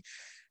DC.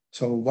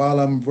 So while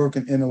I'm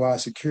working NOI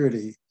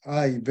security,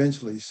 I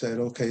eventually said,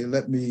 okay,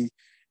 let me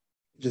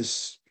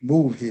just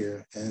move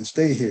here and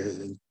stay here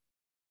and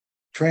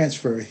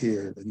transfer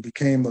here, and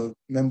became a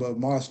member of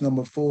Mosque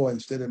number 4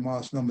 instead of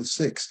Mosque number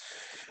 6.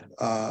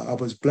 I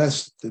was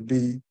blessed to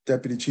be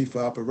Deputy Chief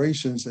of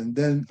Operations, and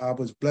then I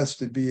was blessed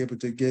to be able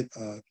to get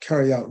a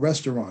carry-out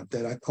restaurant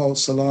that I called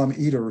Salam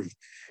Eatery.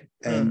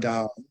 And,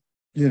 I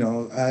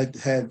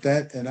had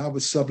that, and I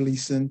was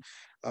subleasing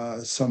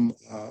some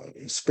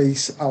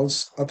space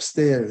out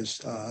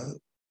upstairs.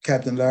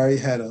 Captain Larry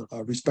had a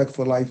Respect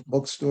for Life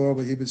bookstore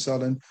where he was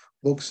selling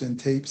books and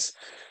tapes.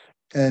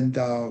 And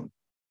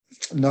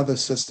another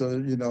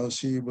sister,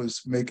 she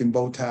was making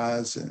bow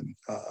ties and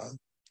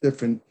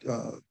different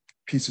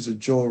pieces of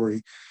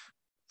jewelry.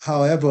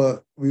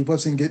 However, we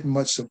wasn't getting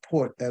much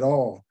support at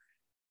all.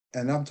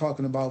 And I'm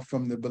talking about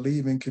from the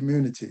believing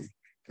community.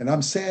 And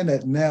I'm saying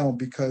that now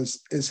because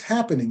it's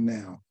happening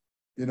now.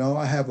 You know,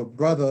 I have a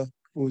brother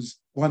who's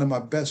one of my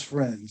best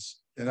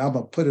friends, and I'm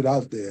gonna put it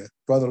out there,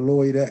 Brother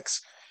Lloyd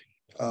X,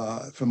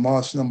 from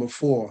Mosque Number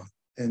 4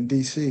 in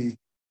DC.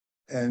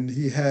 And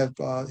he had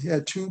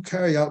two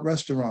carry-out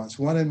restaurants,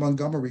 one in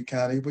Montgomery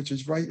County, which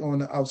is right on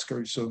the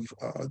outskirts of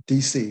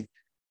DC,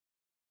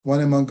 one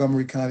in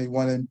Montgomery County,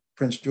 one in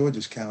Prince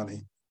George's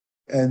County.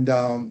 And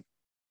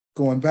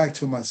going back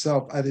to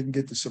myself, I didn't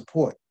get the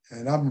support.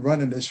 And I'm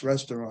running this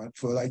restaurant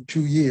for like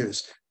 2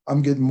 years.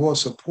 I'm getting more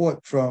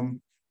support from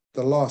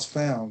the lost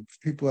found,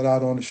 people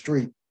out on the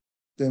street,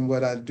 than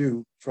what I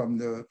do from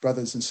the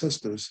brothers and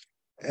sisters.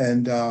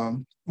 And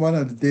one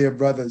of the dear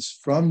brothers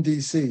from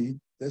DC,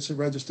 that's a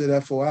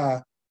registered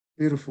FOI,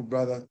 beautiful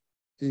brother,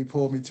 he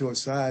pulled me to a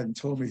side and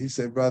told me, he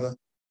said, brother,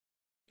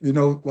 you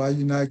know why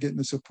you're not getting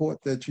the support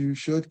that you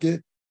should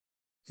get?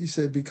 He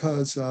said,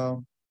 because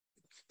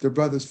the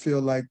brothers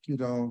feel like, you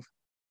know,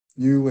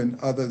 you and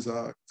others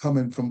are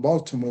coming from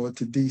Baltimore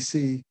to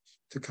DC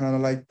to kind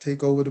of like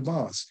take over the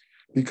mosque.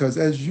 Because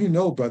as you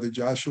know, Brother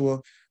Joshua,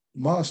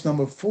 Mosque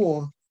Number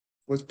 4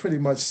 was pretty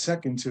much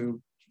second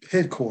to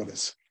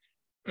headquarters.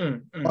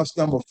 Mosque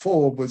Number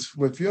 4 was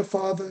with your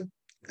father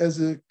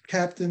as a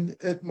captain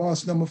at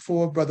Mosque Number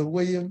 4, Brother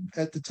William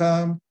at the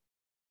time,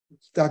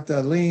 Dr.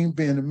 Aline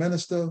being the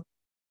minister.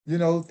 You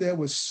know, there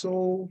was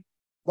so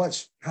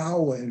much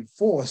power and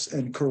force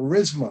and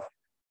charisma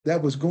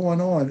that was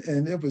going on.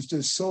 And it was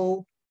just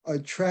so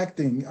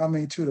attracting, I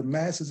mean, to the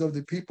masses of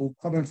the people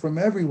coming from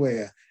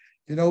everywhere,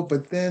 you know.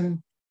 But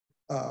then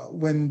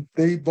when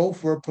they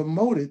both were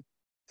promoted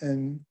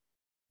and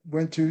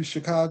went to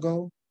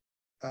Chicago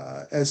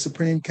as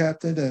Supreme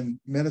Captain and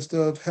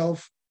Minister of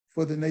Health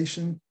for the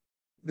nation,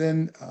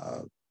 then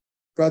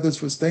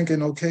brothers was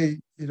thinking, okay,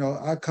 you know,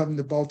 I come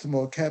to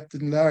Baltimore,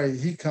 Captain Larry,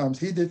 he comes.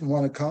 He didn't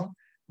want to come,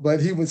 but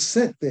he was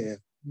sent there.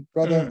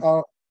 Brother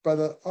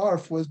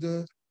Arf was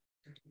the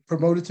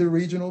promoted to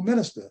regional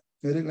minister,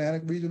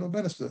 Mid-Atlantic regional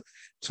minister.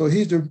 So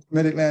he's the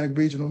Mid-Atlantic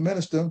regional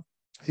minister.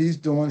 He's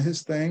doing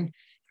his thing.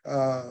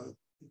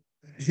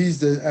 He's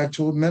the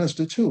actual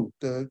minister too,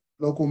 the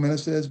local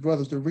minister, his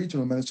brother's the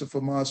regional minister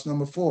for Mosque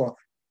Number 4.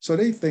 So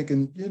they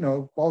thinking, you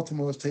know,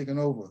 Baltimore's taking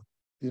over,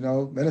 you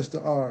know,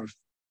 Minister Arf,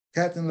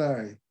 Captain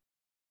Larry,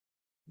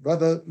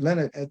 Brother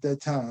Leonard at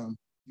that time,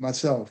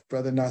 myself,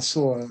 Brother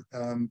Nassor,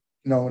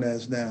 known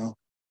as now.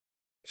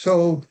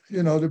 So,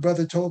 you know, the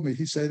brother told me,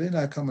 he said, they're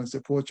not coming to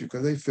support you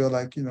because they feel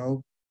like, you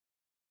know,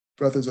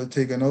 brothers are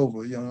taking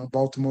over, you know,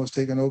 Baltimore's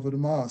taking over the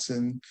mosque.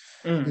 And,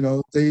 you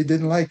know, they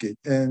didn't like it.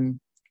 And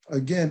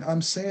again,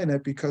 I'm saying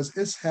that because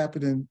it's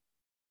happening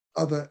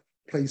other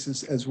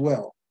places as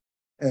well.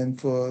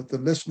 And for the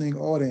listening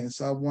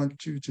audience, I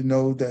want you to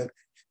know that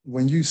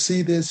when you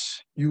see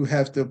this, you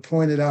have to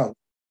point it out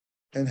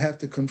and have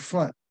to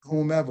confront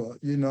whomever,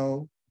 you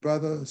know,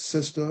 brother,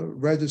 sister,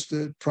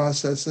 registered,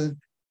 processing,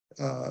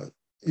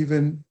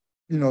 even,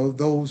 you know,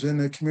 those in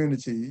the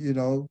community, you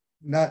know,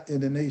 not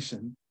in the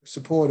nation,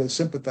 supporters,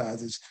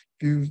 sympathizers,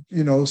 you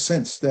know,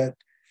 sense that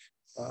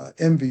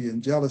envy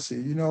and jealousy,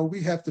 you know,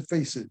 we have to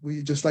face it.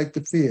 We just like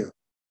the fear,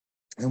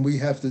 and we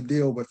have to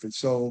deal with it.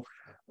 So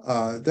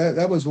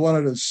that was one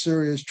of the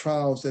serious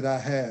trials that I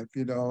have,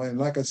 you know, and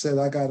like I said,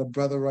 I got a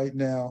brother right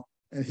now,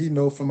 and he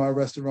know from my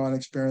restaurant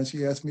experience,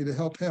 he asked me to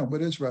help him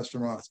with his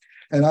restaurants.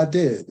 And I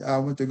did. I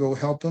went to go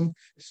help him,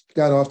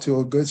 got off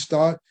to a good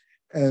start.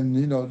 And,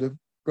 you know, the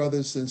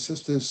brothers and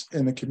sisters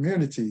in the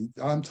community,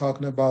 I'm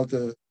talking about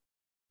the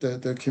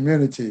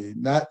community,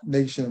 not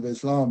Nation of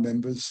Islam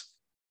members,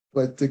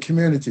 but the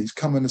communities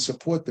coming to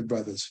support the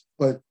brothers.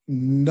 But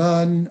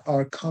none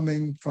are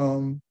coming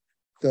from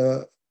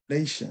the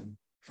nation,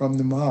 from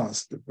the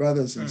mosque. The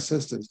brothers and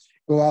sisters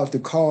go out to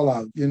call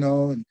out, you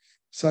know, and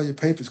sell your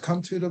papers.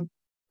 Come to the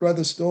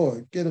brother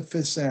store, get a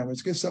fish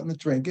sandwich, get something to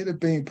drink, get a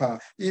bean pie.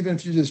 Even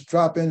if you just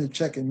drop in and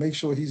check and make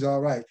sure he's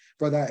all right.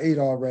 Brother, I ate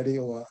already,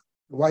 or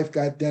the wife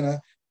got dinner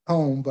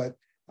home, but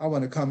I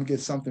want to come and get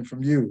something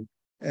from you.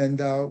 And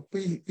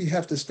we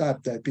have to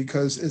stop that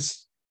because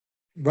it's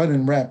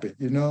running rampant,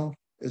 you know,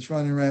 it's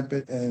running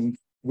rampant, and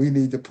we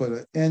need to put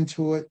an end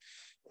to it.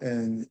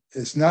 And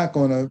it's not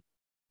going to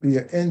be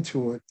an end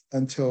to it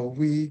until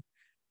we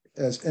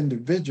as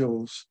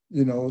individuals,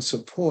 you know,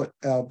 support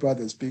our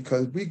brothers,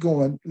 because we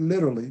going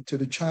literally to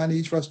the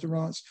Chinese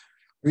restaurants.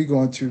 We're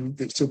going to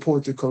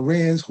support the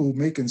Koreans who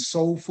making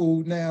soul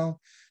food now,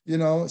 you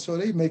know, so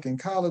they making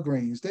collard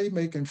greens, they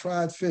making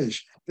fried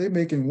fish, they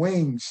making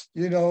wings,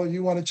 you know,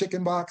 you want a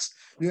chicken box,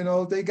 you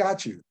know, they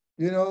got you,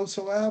 you know,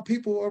 so our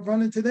people are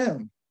running to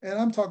them. And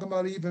I'm talking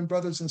about even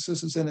brothers and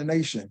sisters in the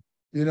nation,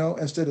 you know,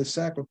 instead of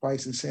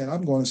sacrificing, saying,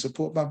 I'm going to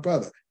support my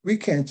brother. We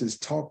can't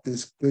just talk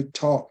this good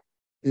talk,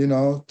 you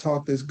know,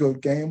 talk this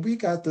good game. We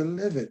got to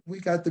live it. We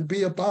got to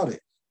be about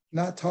it,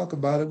 not talk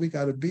about it. We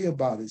got to be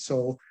about it.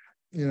 So,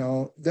 you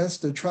know, that's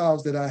the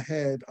trials that I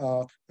had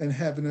and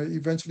having to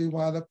eventually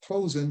wind up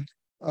closing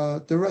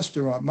the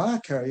restaurant, my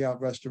carry-out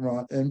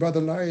restaurant. And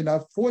Brother Larry and I,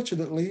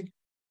 fortunately,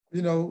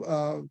 you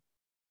know,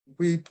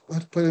 we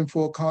put in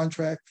for a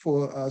contract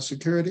for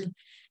security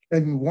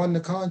and won the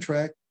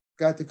contract,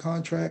 got the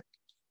contract,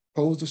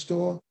 closed the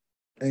store,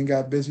 and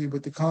got busy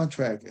with the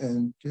contract.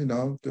 And, you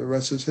know, the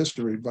rest is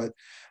history. But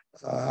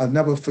I'll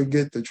never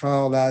forget the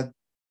trial I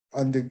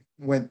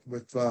underwent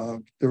with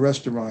the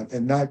restaurant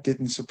and not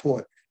getting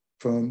support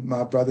from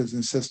my brothers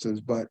and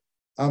sisters. But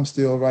I'm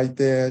still right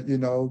there, you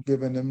know,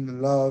 giving them the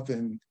love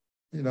and,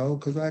 you know,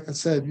 because like I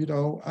said, you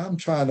know, I'm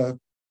trying to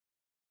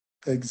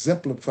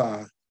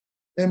exemplify,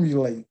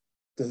 emulate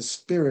the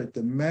spirit,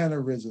 the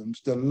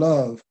mannerisms, the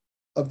love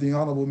of the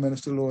Honorable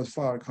Minister Louis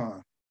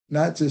Farrakhan,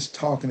 not just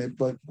talking it,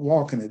 but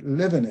walking it,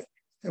 living it.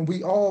 And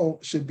we all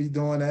should be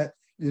doing that,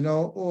 you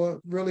know,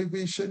 or really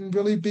we shouldn't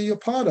really be a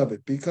part of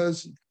it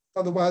because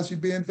otherwise you're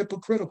being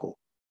hypocritical,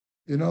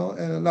 you know,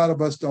 and a lot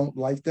of us don't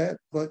like that,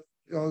 but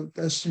you know,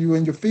 that's you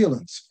and your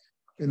feelings.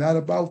 You're not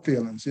about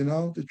feelings, you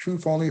know, the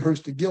truth only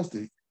hurts the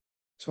guilty.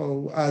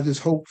 So I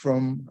just hope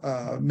from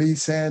me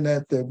saying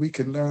that we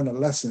can learn a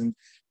lesson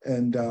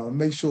and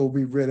make sure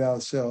we rid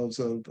ourselves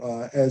of,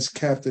 as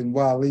Captain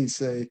Wally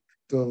say,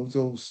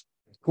 those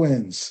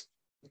twins,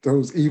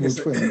 those evil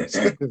twins,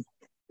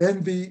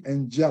 envy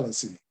and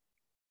jealousy.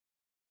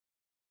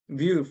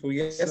 Beautiful.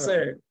 Yes,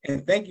 sir.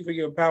 And thank you for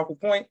your powerful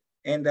point.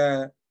 And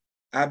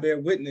I bear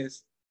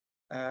witness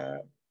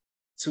to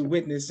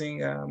witnessing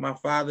my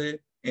father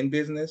in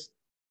business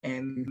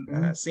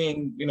and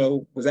seeing, you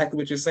know, exactly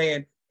what you're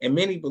saying. And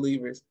many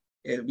believers,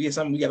 it's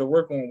something we got to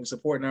work on with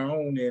supporting our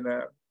own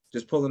and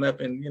just pulling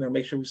up and, you know,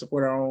 make sure we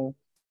support our own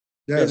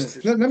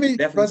businesses. Let me,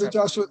 Brother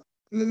Joshua,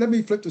 let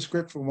me flip the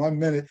script for 1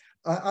 minute.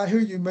 I hear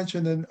you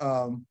mentioning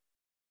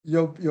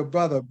your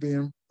brother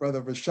being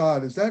Brother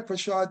Rashad. Is that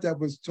Rashad that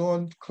was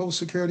doing close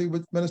security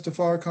with Minister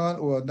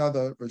Farrakhan or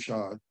another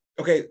Rashad?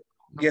 Okay.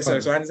 Yes,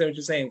 sir. So I understand what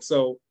you're saying.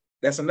 So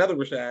that's another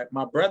Rashad.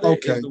 My brother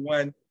is the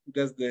one who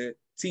does the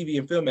TV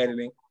and film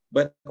editing,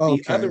 but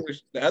the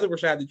other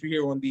Rashad that you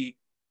hear on the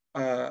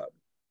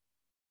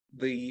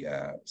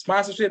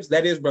sponsorships,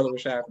 that is Brother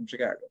Rashad from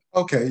Chicago.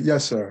 Okay,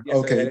 yes, sir. Yes,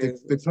 okay, sir,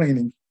 the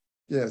cleaning.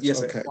 Yes,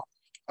 okay. Sir.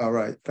 All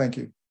right, thank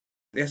you.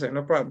 Yes, sir,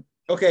 no problem.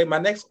 Okay, my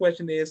next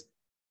question is,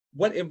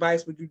 what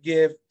advice would you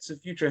give to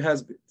future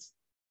husbands?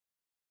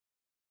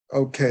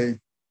 Okay,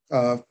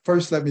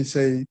 first let me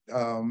say,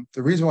 the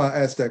reason why I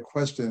asked that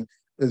question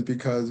is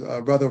because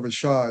Brother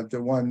Rashad,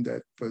 the one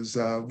that was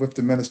with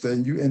the minister,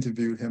 and you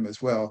interviewed him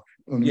as well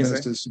on the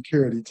minister's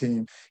security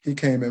team, he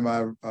came in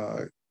my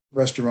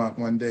restaurant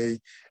one day,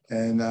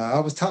 and I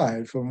was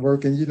tired from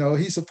working. You know,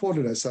 he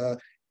supported us. The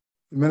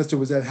minister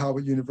was at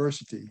Howard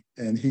University,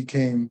 and he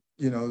came,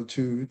 you know,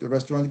 to the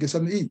restaurant to get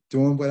something to eat,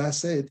 doing what I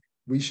said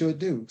we should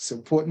do,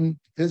 supporting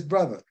his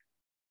brother.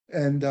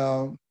 And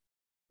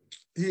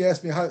he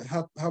asked me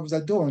how was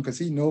I doing, because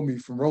he knew me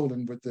from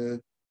rolling with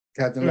the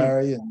Captain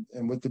Larry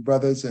and with the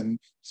brothers and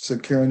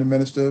securing the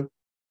minister.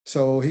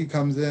 So he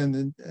comes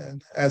in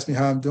and asks me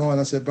how I'm doing.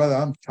 I said, brother,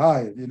 I'm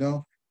tired, you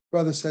know.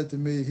 Brother said to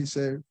me, he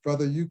said,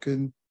 brother,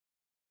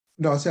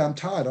 I said, I'm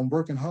tired, I'm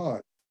working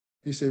hard.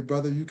 He said,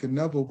 brother, you can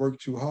never work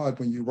too hard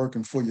when you're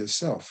working for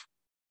yourself.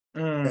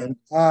 And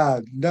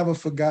I never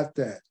forgot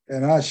that.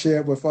 And I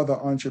share with other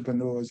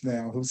entrepreneurs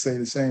now who say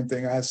the same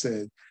thing I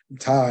said. I'm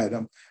tired,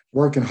 I'm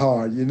working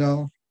hard, you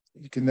know.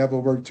 You can never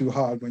work too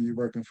hard when you're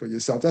working for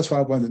yourself. That's why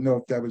I wanted to know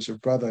if that was your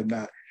brother or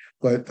not.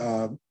 But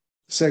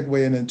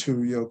segueing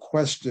into your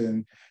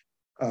question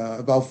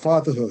about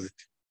fatherhood,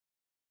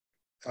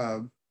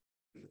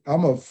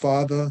 I'm a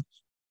father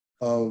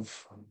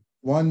of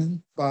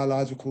one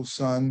biological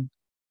son,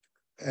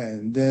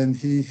 and then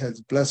he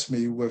has blessed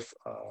me with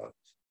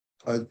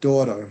a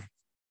daughter,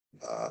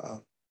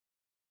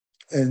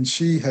 and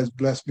she has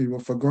blessed me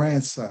with a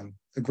grandson,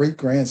 a great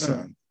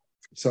grandson.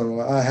 So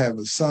I have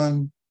a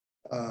son,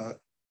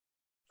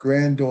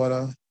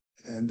 granddaughter,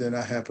 and then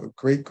I have a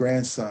great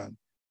grandson.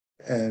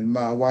 And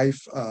my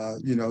wife,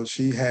 you know,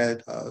 she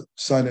had a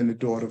son and a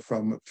daughter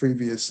from a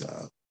previous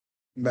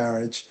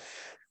marriage.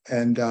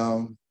 And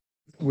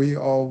we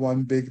all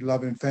one big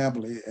loving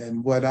family.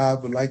 And what I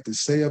would like to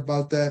say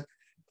about that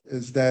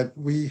is that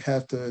we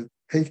have to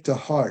take to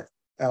heart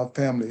our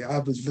family. I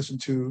was listening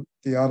to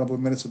the Honorable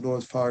Minister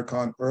Louis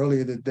Farrakhan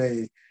earlier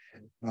today,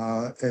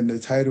 and the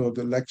title of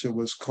the lecture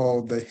was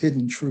called The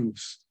Hidden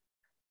Truths.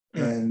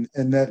 And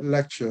in that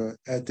lecture,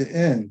 at the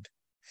end,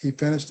 he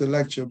finished the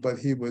lecture, but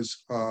he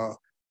was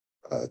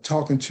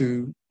talking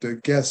to the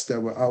guests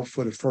that were out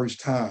for the first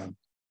time,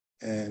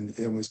 and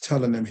it was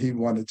telling them he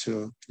wanted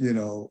to, you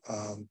know,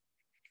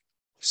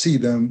 see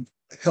them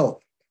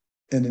help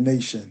in the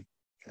nation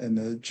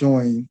and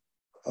join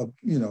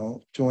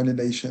the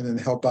nation and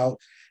help out.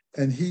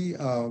 And he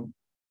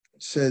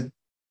said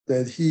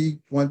that he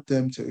want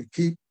them to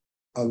keep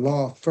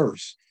Allah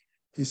first.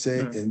 He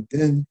said, and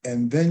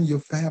then your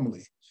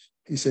family.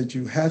 He said,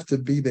 you have to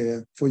be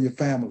there for your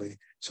family.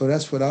 So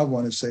that's what I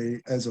want to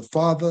say. As a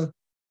father,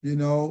 you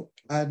know,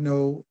 I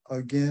know,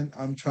 again,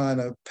 I'm trying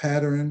to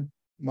pattern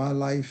my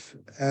life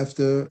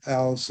after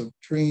our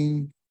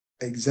supreme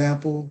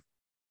example,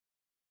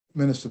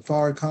 Minister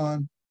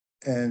Farrakhan.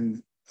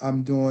 And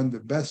I'm doing the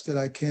best that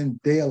I can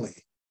daily.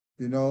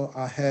 You know,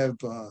 I have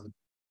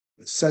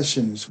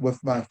sessions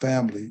with my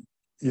family,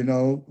 you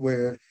know,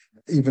 where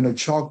even a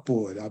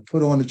chalkboard, I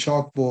put on the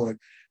chalkboard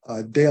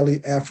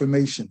daily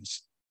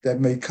affirmations that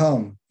may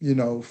come, you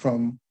know,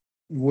 from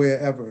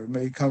wherever. It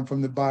may come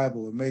from the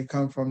Bible, it may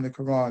come from the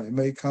Quran, it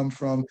may come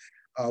from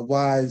a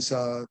wise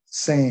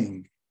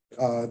saying.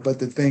 But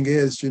the thing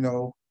is, you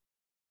know,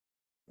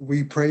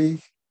 we pray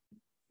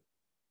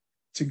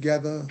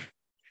together.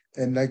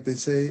 And like they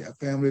say, a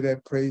family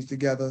that prays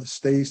together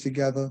stays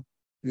together.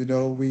 You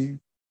know, we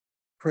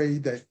pray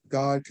that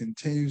God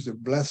continues to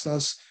bless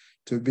us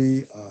to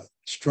be a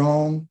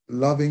strong,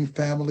 loving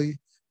family,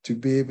 to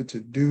be able to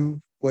do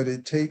what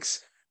it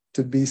takes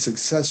to be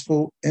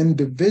successful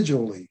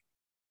individually,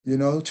 you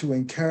know, to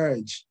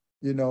encourage,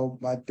 you know,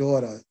 my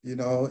daughter, you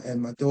know,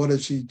 and my daughter,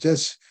 she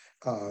just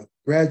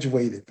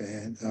graduated,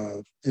 man,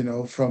 you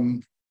know,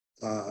 from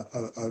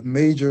a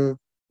major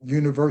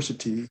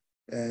university.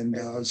 And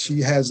she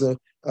has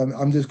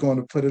I'm just going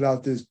to put it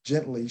out this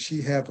gently,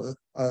 she have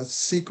a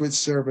Secret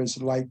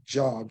Service-like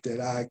job that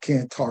I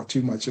can't talk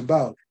too much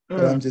about,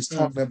 but I'm just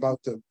talking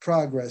about the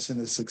progress and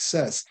the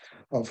success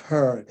of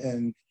her.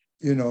 And,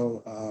 you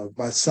know,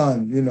 my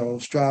son, you know,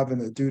 striving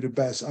to do the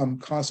best. I'm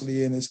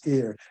constantly in his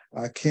ear.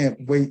 I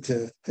can't wait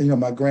to, you know,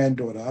 my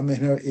granddaughter, I'm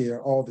in her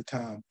ear all the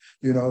time,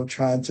 you know,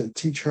 trying to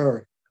teach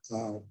her,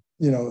 you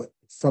know,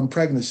 from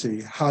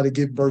pregnancy, how to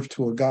give birth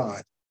to a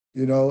God,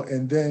 you know,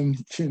 and then,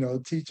 you know,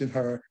 teaching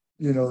her,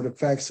 you know, the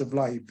facts of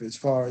life as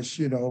far as,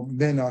 you know,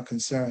 men are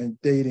concerned,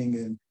 dating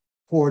and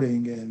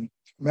courting and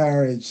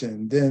marriage.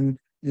 And then,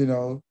 you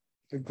know,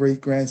 the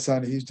great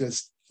grandson, he's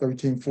just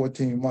 13,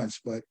 14 months,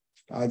 but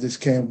I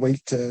just can't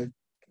wait to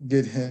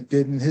get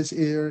in his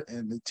ear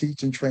and to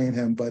teach and train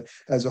him. But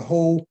as a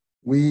whole,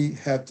 we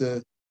have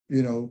to,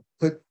 you know,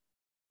 put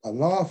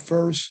Allah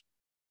first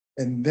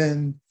and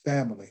then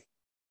family.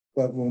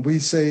 But when we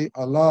say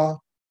Allah,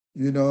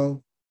 you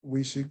know,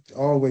 we should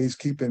always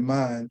keep in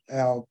mind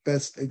our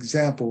best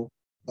example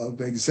of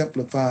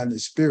exemplifying the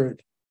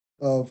spirit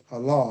of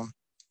Allah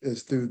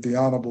is through the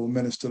Honorable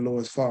Minister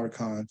Louis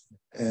Farrakhan,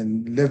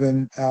 and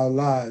living our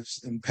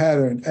lives in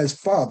pattern as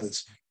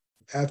fathers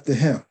after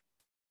him.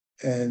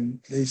 And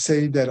they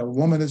say that a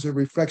woman is a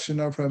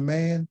reflection of her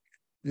man,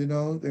 you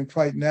know, then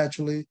quite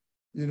naturally,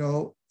 you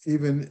know,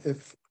 even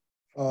if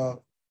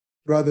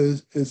brother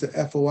is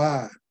a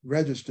FOI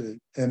registered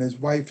and his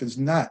wife is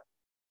not,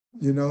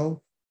 you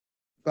know,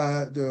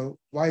 by the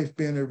wife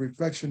being a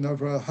reflection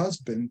of her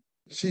husband,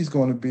 she's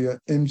going to be an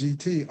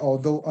MGT,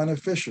 although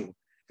unofficial.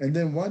 And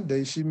then one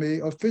day she may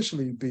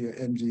officially be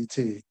an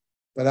MGT.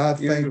 But I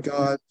thank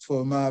God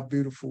for my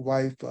beautiful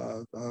wife,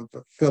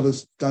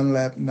 Phyllis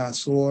Dunlap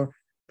Nassor,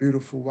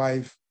 beautiful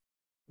wife,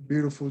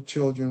 beautiful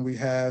children we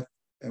have,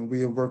 and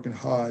we are working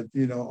hard,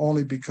 you know,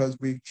 only because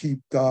we keep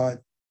God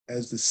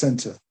as the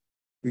center.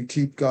 We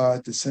keep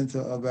God the center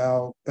of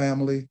our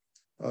family,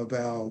 of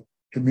our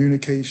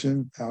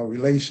communication, our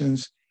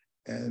relations.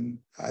 And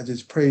I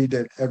just pray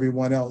that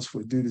everyone else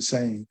would do the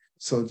same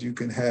so that you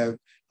can have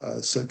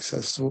a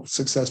successful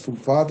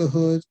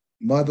fatherhood,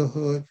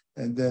 motherhood,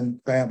 and then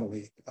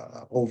family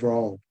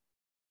overall.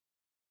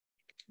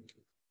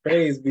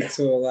 Praise be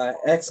to Allah.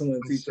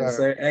 Excellent Yes, teaching, sir.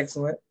 sir.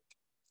 Excellent.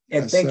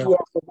 And Yes, thank sir. you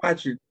all for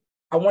watching.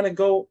 I want to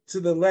go to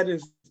the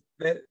letters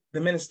that the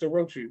minister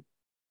wrote you.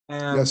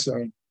 Yes,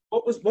 sir.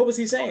 What was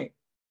he saying?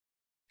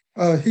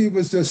 He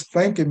was just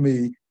thanking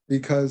me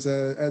because,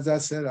 as I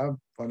said, I'm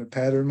going to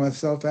pattern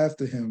myself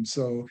after him.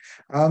 So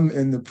I'm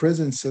in the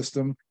prison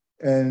system,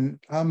 and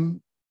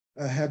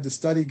I have the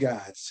study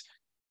guides.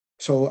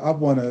 So I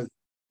want to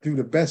do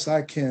the best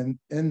I can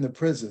in the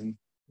prison,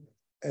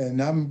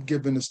 and I'm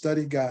giving the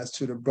study guides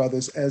to the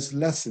brothers as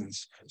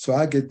lessons. So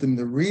I get them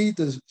to read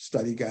the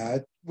study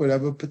guide,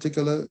 whatever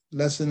particular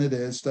lesson it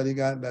is, study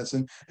guide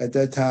lesson. At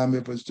that time,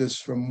 it was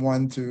just from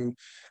 1 to,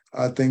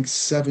 I think,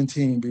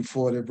 17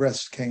 before the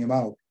rest came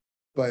out.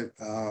 But,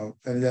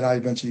 and then I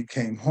eventually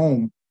came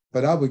home.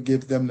 But I would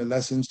give them the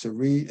lessons to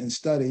read and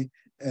study,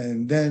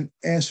 and then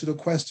answer the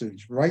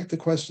questions. Write the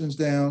questions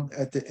down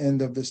at the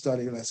end of the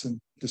study lesson,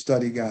 the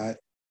study guide,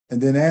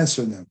 and then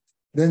answer them.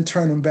 Then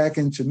turn them back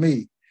into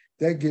me.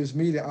 That gives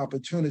me the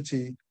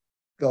opportunity,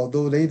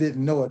 although they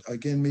didn't know it,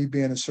 again, me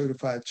being a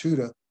certified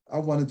tutor, I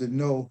wanted to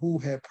know who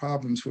had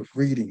problems with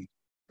reading,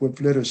 with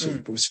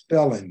literacy, with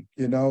spelling,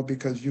 you know,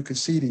 because you could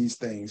see these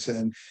things.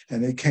 And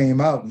they came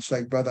out, and it's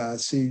like, brother, I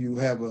see you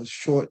have a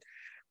short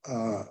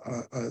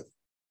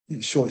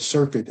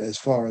circuit as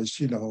far as,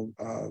 you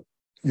know,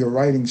 your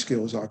writing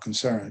skills are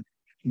concerned.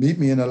 Meet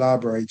me in the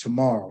library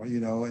tomorrow, you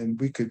know, and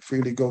we could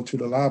freely go to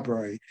the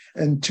library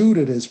and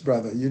tutor this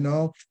brother, you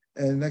know.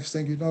 And next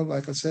thing you know,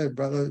 like I said,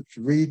 brother,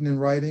 reading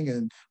and writing,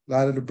 and a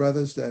lot of the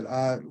brothers that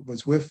I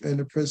was with in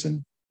the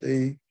prison,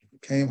 they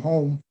came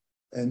home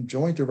and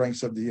joined the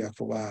ranks of the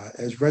FOI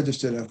as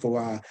registered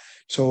FOI.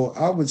 So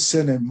I would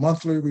send in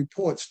monthly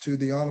reports to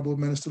the Honorable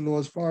Minister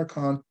Louis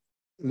Farrakhan,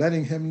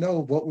 letting him know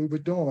what we were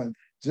doing,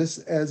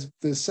 just as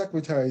the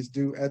secretaries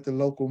do at the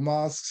local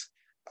mosques.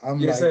 I'm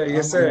Yes, like, sir. I'm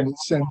Yes, going sir. to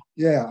send,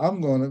 yeah,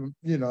 I'm going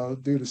to,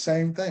 do the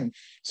same thing.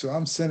 So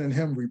I'm sending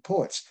him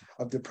reports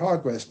of the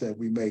progress that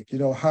we make.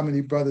 How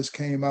many brothers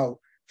came out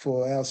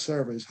for our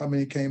service, how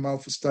many came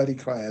out for study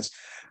class,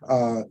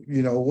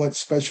 what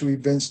special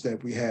events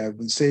that we have.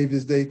 When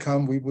Savior's Day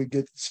come, we would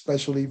get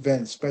special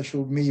events,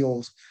 special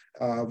meals.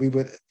 We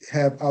would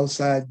have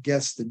outside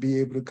guests to be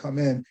able to come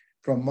in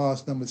from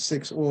Mosque number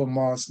 6 or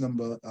Mosque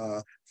number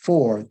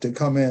 4 to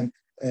come in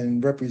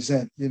and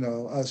represent,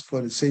 us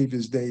for the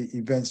Savior's Day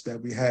events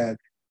that we had.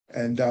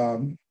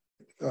 And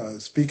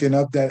speaking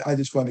of that, I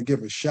just want to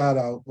give a shout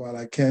out while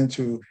I can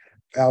to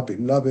our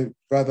beloved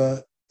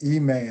brother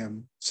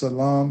Imam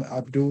Salam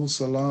Abdul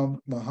Salam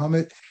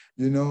Muhammad,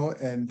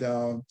 and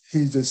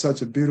he's just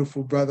such a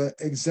beautiful brother,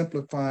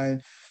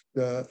 exemplifying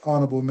the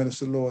Honorable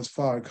Minister Louis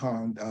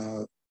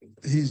Farrakhan.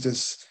 He's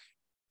just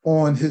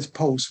on his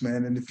post,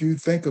 man. And if you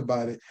think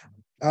about it,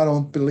 I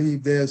don't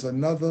believe there's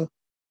another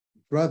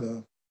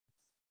brother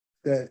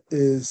that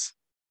is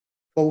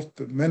both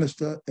the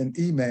minister and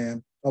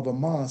imam of a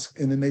mosque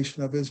in the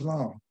Nation of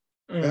Islam.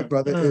 That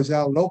brother is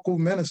our local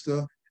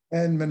minister,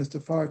 and Minister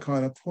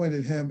Farrakhan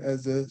appointed him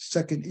as the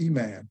second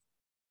imam.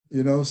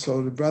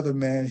 So the brother,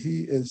 man,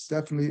 he is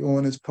definitely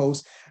on his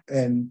post,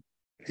 and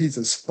he's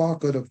a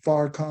spark of the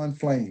Farrakhan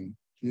flame,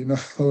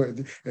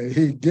 and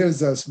he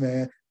gives us,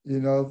 man,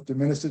 the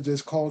minister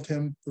just called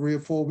him 3 or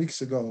 4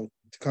 weeks ago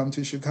to come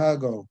to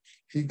Chicago.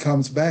 He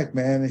comes back,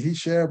 man, and he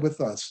shared with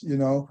us,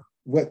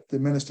 what the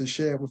minister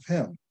shared with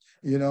him,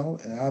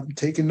 and I'm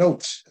taking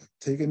notes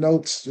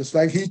just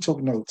like he took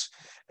notes.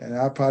 And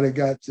I probably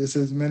got just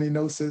as many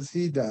notes as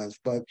he does.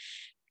 But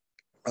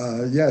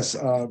yes,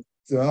 the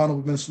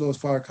Honorable Minister Louis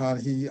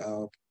Farrakhan, he,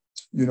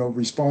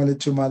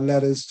 responded to my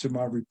letters, to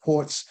my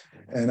reports,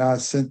 and I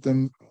sent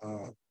them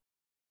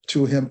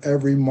to him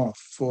every month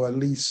for at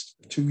least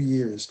 2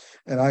 years.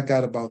 And I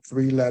got about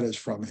 3 letters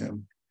from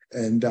him.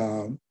 And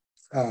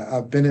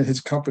I've been in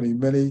his company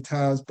many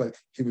times, but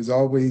he was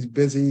always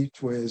busy,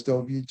 whereas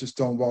though you just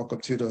don't walk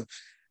up to the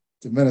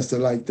minister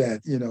like that,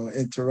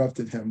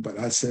 interrupted him. But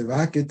I said, if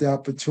I get the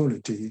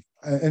opportunity,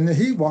 and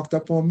he walked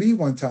up on me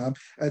one time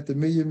at the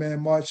Million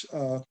Man March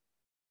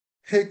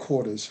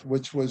headquarters,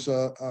 which was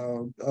a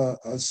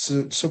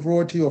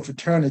sorority or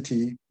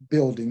fraternity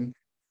building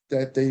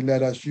that they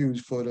let us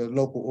use for the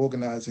local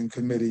organizing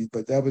committee.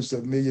 But that was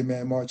the Million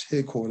Man March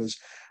headquarters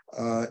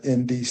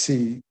in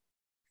DC,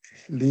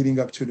 leading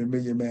up to the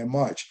Million Man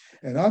March.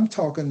 And I'm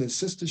talking to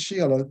Sister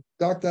Sheila,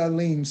 Dr.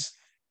 Alim's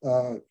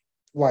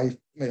wife,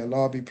 may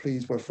Allah be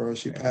pleased with her,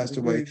 she passed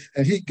away.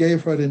 And he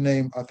gave her the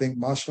name, I think,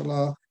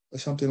 Mashallah or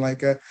something like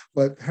that.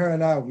 But her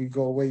and I, we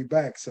go way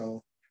back.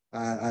 So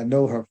I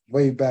know her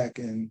way back.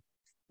 And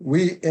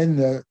we in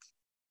the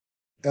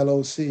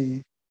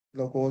LOC,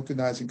 Local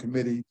Organizing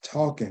Committee,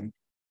 talking.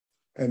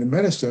 And the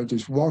minister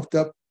just walked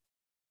up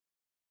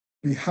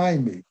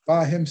behind me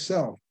by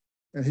himself.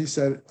 And he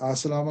said,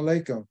 Assalamu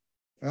alaikum.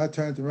 And I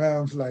turned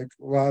around like,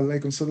 wa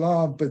alaikum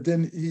salam. But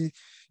then he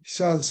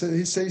said,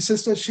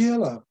 Sister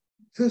Sheila.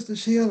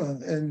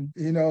 And,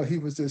 he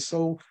was just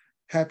so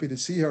happy to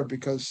see her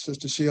because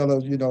Sister Sheila,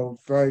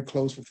 very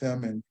close with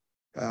him and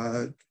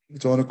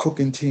was on a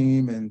cooking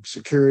team and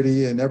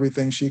security and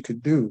everything she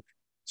could do.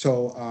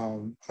 So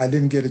I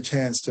didn't get a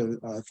chance to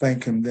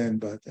thank him then,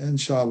 but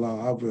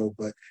inshallah I will.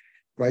 But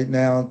right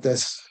now,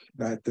 that's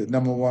not the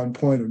number one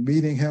point of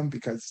meeting him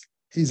because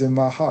he's in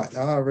my heart.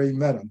 I already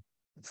met him.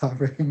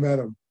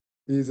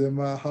 He's in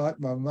my heart,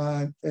 my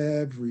mind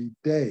every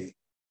day.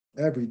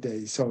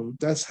 So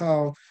that's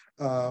how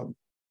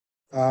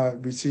I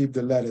received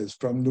the letters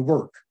from the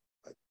work,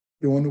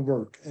 doing the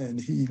work. And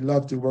he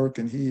loved the work.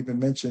 And he even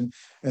mentioned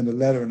in the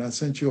letter, and I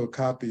sent you a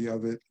copy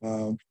of it,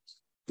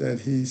 that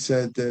he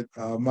said that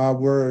my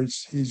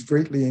words, he's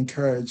greatly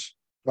encouraged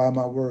by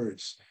my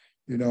words,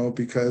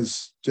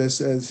 because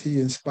just as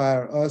he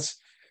inspired us,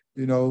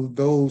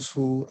 those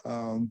who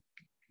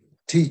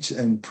teach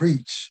and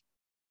preach,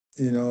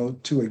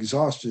 to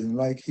exhaustion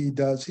like he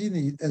does, he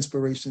needs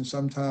inspiration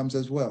sometimes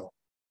as well.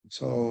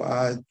 So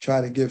I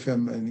try to give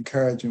him an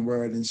encouraging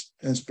word,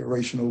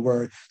 inspirational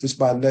word, just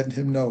by letting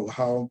him know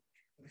how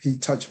he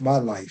touched my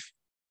life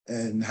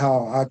and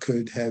how I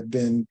could have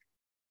been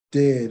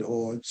dead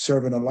or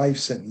serving a life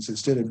sentence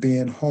instead of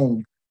being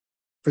home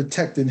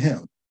protecting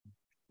him,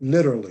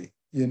 literally,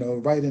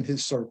 right in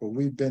his circle.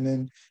 We've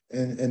been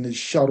in the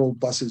shuttle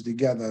buses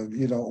together,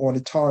 on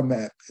the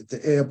tarmac, at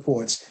the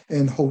airports,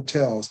 in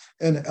hotels,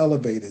 in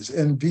elevators,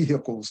 in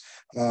vehicles,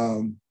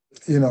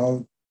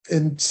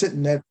 and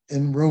sitting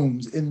in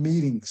rooms, in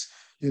meetings,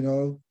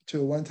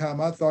 till one time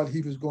I thought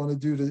he was going to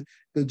do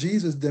the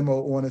Jesus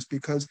demo on us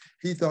because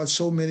he thought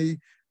so many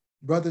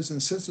brothers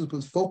and sisters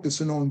was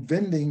focusing on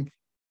vending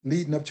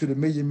leading up to the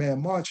Million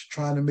Man March,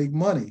 trying to make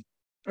money,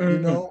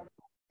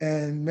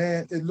 And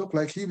man, it looked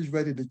like he was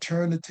ready to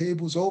turn the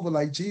tables over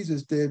like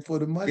Jesus did for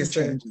the money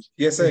changers.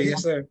 Yes, sir.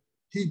 Yes, sir.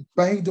 He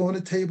banged on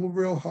the table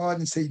real hard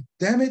and said,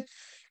 damn it,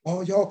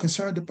 all y'all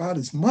concerned about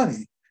is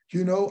money.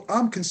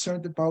 I'm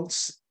concerned about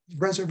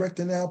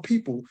resurrecting our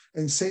people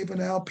and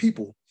saving our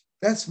people.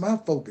 That's my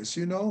focus,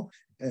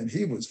 and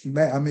he was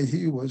mad. I mean,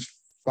 he was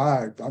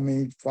fired. I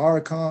mean,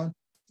 Farrakhan,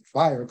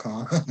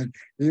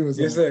 he was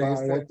Yes, on sir. Yes,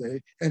 fire sir. that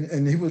day.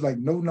 And he was like,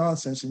 no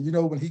nonsense. And you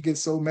know, when he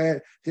gets so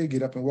mad, he'll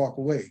get up and walk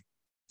away.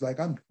 It's like,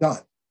 I'm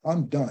done.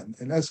 I'm done.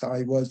 And that's how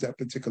he was that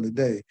particular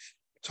day.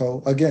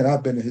 So again,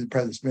 I've been in his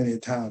presence many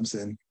times,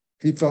 and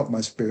he felt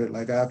my spirit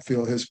like I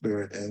feel his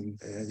spirit. And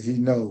he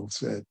knows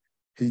that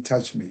he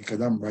touched me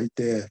because I'm right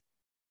there,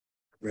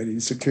 ready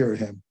to secure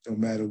him, no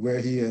matter where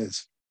he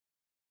is.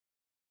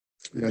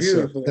 Yes, sir.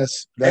 Beautiful.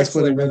 That's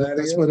Excellent, brother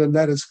that's Adio. where the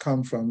letters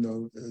come from,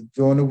 though.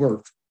 Doing the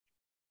work.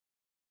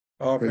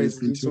 All Praise praises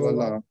be due to to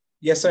Allah. Allah.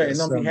 Yes, sir. And Yes,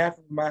 on sir. behalf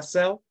of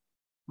myself,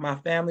 my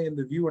family, and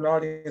the viewing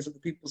audience of the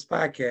People's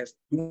Podcast,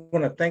 we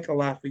want to thank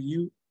Allah for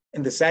you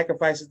and the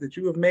sacrifices that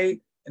you have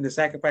made and the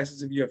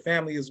sacrifices of your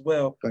family as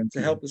well Thank to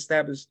you. help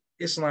establish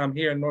Islam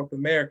here in North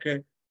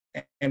America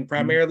and Mhm.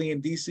 primarily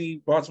in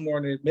DC, Baltimore,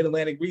 and the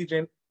Mid-Atlantic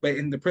region, but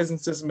in the prison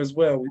system as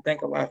well. We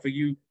thank Allah for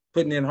you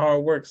putting in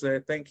hard work,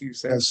 sir. Thank you,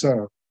 sir. Yes,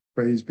 sir.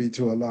 Praise be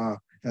to Allah.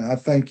 And I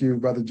thank you,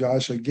 Brother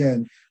Josh,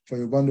 again for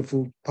your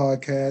wonderful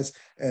podcast.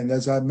 And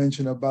as I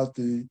mentioned about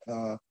the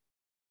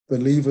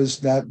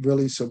believers not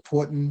really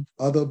supporting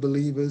other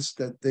believers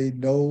that they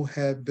know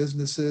have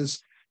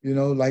businesses,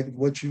 like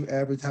what you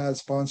advertise,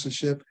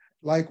 sponsorship.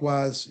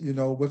 Likewise,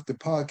 with the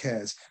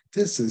podcast,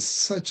 this is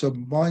such a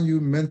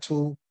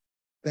monumental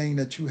thing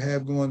that you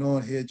have going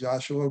on here,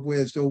 Joshua,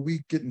 whereas though we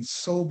getting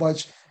so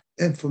much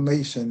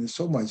information and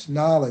so much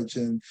knowledge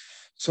and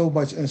so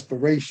much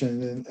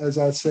inspiration. And as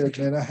I said,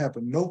 man, I have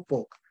a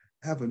notebook.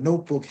 I have a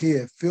notebook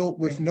here filled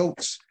with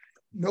notes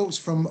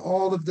from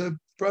all of the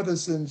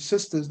brothers and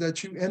sisters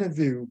that you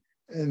interview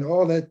and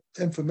all that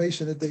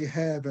information that they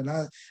have. And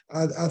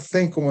I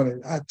think on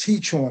it, I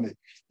teach on it,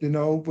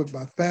 with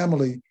my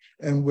family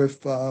and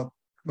with my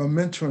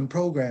mentoring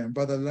program.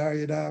 Brother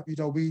Larry and I,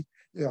 we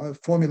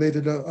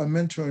formulated a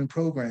mentoring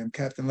program,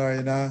 Captain Larry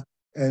and I,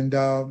 and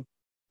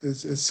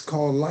it's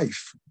called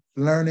LIFE,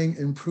 Learning,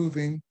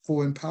 Improving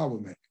for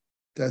Empowerment.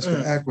 That's the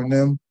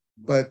acronym.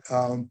 But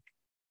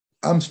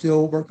I'm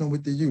still working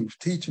with the youth,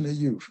 teaching the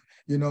youth,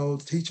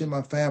 teaching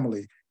my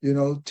family,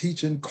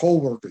 teaching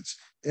coworkers,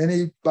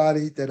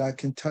 anybody that I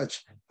can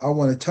touch, I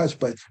want to touch.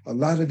 But a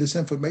lot of this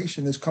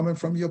information is coming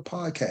from your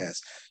podcast.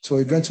 So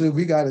eventually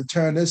we got to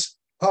turn this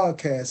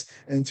podcast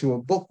into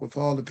a book with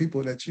all the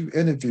people that you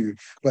interviewed.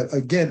 But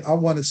again, I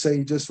want to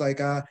say, just like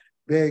I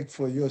beg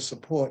for your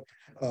support,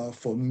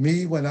 for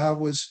me when I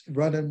was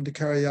running the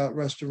carry-out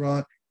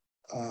restaurant,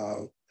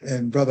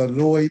 and Brother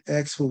Lloyd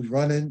X, who's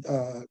running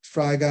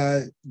Fry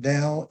Guy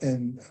now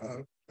in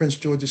Prince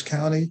George's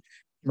County,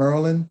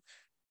 Maryland,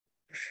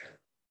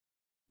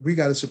 we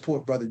got to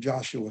support Brother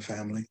Joshua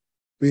family.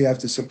 We have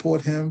to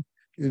support him,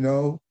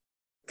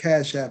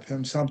 cash app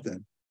him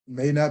something.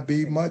 May not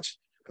be much,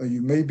 or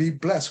you may be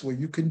blessed where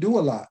you can do a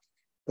lot,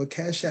 but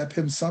cash app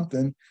him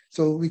something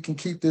so we can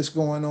keep this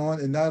going on,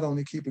 and not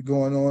only keep it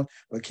going on,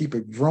 but keep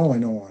it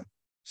growing on.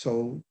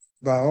 So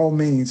by all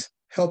means,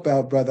 help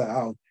our brother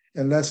out,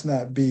 and let's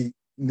not be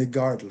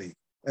niggardly.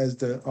 As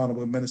the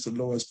Honorable Minister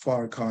Louis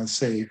Farrakhan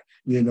said,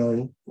 we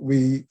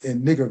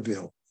in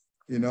Niggerville,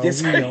 Yes,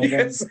 we sir. don't want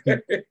Yes,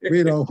 sir.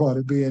 we don't want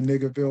to be in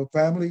Niggerville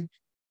family.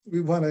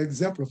 We want to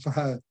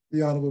exemplify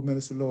the Honorable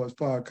Minister Louis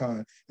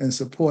Farrakhan and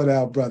support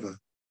our brother.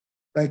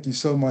 Thank you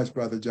so much,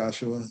 Brother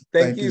Joshua. Thank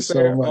Thank you, you so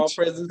sir. All much.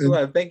 praises to And,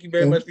 Allah. Thank you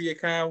very and much for your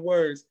kind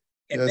words.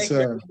 And yes, thank you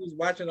sir. everyone who's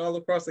watching all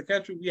across the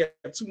country. We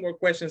have two more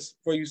questions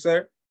for you,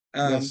 sir.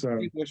 Yes, sir.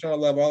 People are showing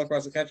love all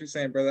across the country,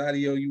 saying, Brother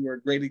Adio, you were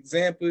a great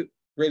example.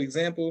 Great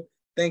example.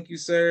 Thank you,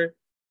 sir.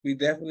 We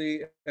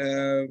definitely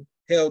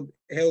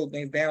held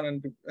things down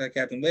under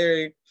Captain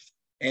Larry.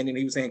 And then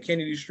he was saying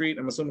Kennedy Street,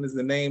 I'm assuming is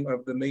the name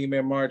of the Million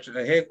Man March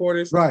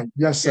headquarters. Right.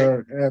 Yes, Okay.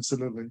 sir.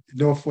 Absolutely.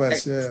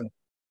 Northwest. Yeah.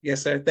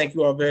 Yes, sir. Thank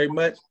you all very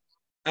much.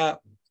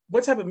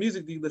 What type of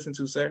music do you listen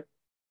to, sir?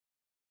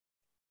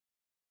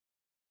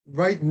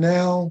 Right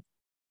now,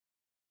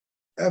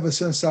 ever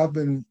since I've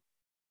been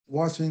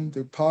watching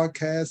the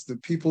podcast, the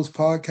People's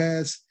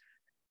Podcast,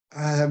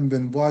 I haven't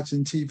been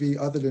watching TV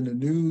other than the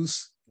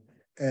news.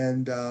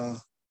 And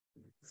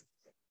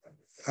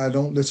I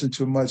don't listen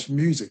to much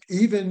music.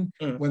 Even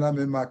when I'm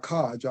in my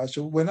car,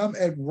 Joshua, when I'm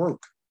at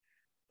work,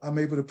 I'm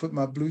able to put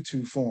my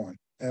Bluetooth on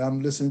and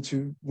I'm listening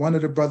to one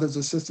of the brothers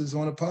or sisters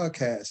on a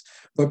podcast.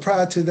 But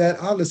prior to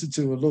that, I listened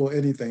to a little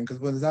anything, because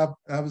when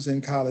I was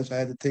in college, I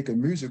had to take a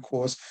music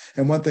course.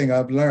 And one thing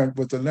I've learned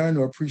was to learn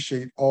to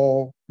appreciate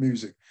all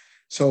music.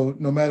 So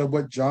no matter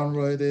what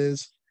genre it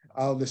is,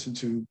 I'll listen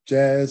to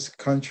jazz,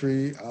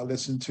 country, I'll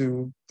listen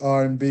to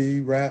R&B,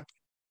 rap.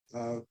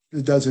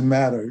 It doesn't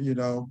matter,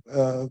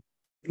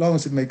 as long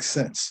as it makes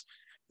sense.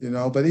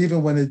 But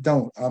even when it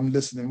don't, I'm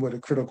listening with a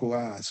critical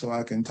eye so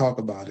I can talk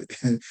about it.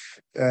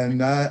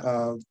 And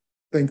I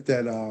think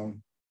that,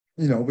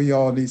 we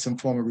all need some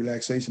form of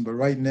relaxation. But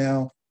right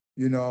now,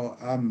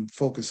 I'm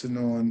focusing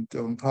on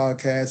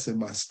podcasts and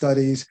my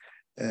studies,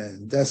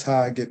 and that's how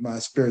I get my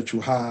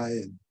spiritual high,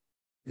 and,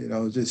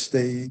 just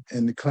stay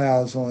in the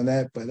clouds on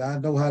that. But I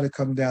know how to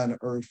come down to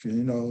earth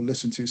and,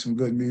 listen to some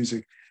good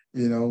music,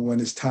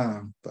 when it's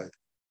time. But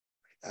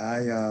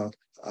I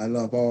I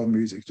love all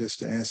music, just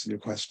to answer your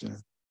question,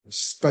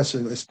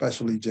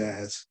 especially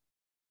jazz,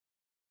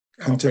 Praises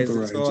to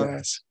contemporary God.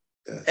 jazz.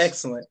 Yes.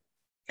 Excellent.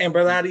 And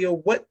Brother Adio,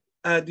 what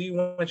do you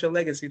want your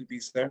legacy to be,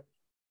 sir?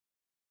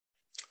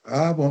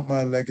 I want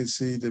my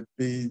legacy to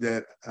be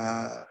that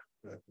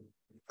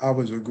I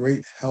was a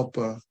great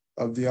helper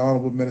of the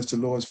Honorable Minister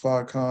Louis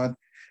Farrakhan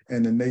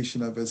and the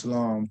Nation of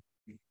Islam.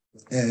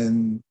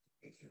 And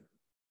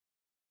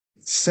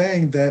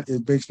saying that,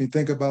 it makes me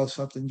think about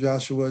something,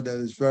 Joshua, that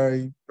is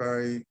very,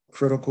 very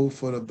critical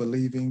for the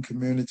believing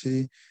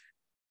community.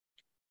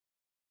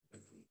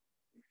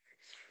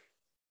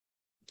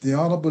 The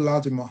Honorable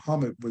Elijah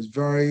Muhammad was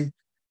very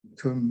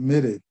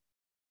committed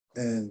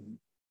and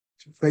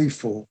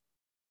faithful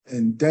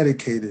and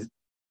dedicated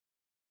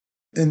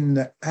in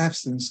the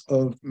absence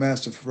of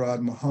Master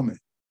Farad Muhammad.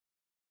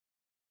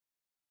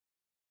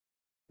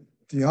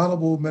 The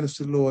Honorable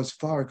Minister Louis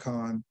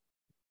Farrakhan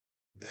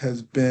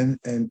has been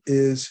and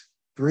is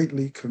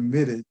greatly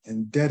committed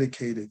and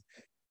dedicated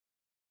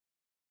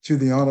to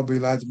the Honorable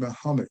Elijah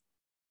Muhammad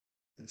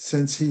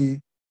since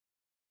he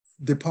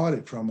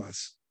departed from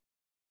us.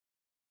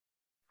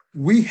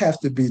 We have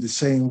to be the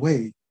same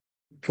way.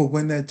 For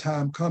when that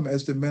time comes,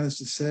 as the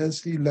minister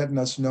says, he letting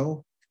us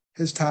know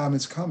his time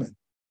is coming.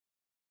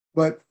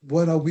 But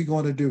what are we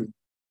going to do?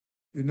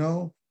 You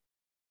know,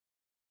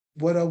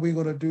 what are we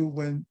going to do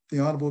when the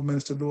Honorable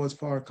Minister Louis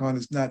Farrakhan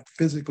is not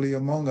physically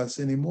among us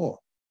anymore?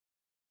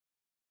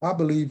 I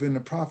believe in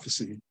the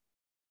prophecy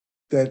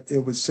that it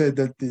was said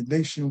that the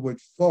nation would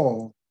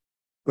fall,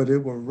 but it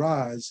will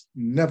rise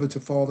never to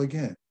fall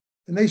again.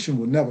 The nation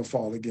will never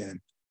fall again.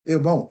 It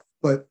won't.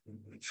 But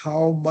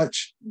how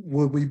much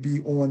will we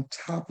be on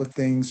top of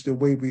things the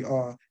way we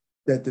are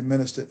that the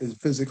minister is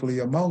physically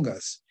among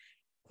us?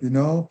 You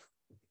know,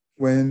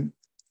 when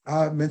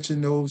I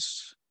mentioned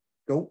those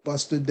dope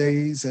buster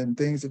days and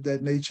things of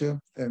that nature,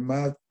 and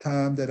my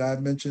time that I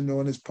mentioned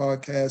on this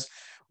podcast,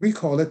 we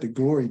call it the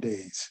glory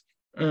days.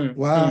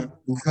 Why?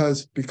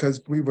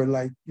 Because we were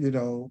like,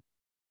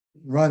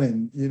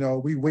 running,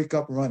 we wake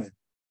up running.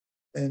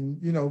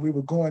 And, we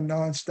were going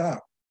nonstop.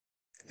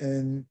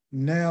 And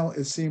now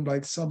it seemed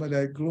like some of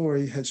that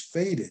glory has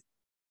faded.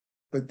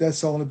 But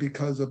that's only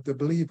because of the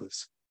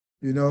believers.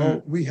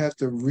 We have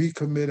to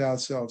recommit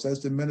ourselves.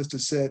 As the minister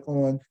said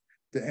on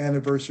the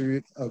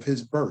anniversary of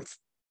his birth,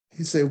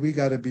 he said, we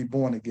got to be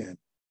born again.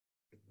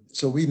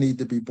 So we need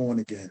to be born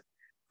again.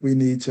 We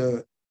need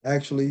to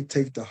actually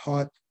take to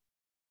heart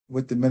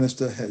what the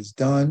minister has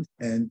done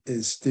and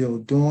is still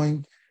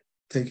doing.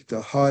 Take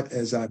to heart,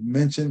 as I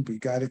mentioned, we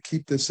got to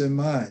keep this in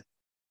mind.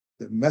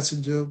 The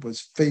messenger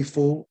was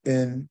faithful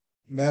in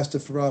Master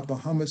Farad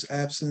Muhammad's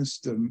absence.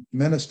 The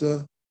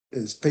minister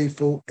is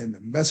faithful in the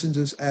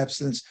messenger's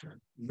absence.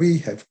 We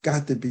have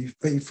got to be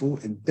faithful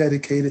and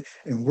dedicated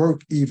and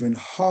work even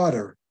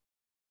harder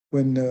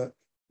when the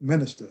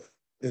minister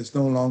is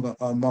no longer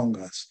among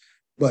us.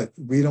 But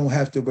we don't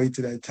have to wait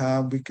to that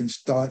time. We can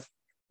start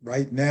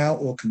right now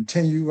or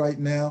continue right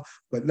now,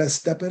 but let's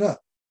step it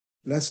up.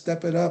 Let's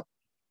step it up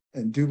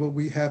and do what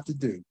we have to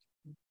do.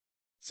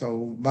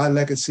 So my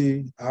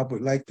legacy, I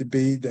would like to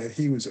be that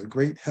he was a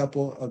great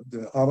helper of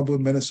the Honorable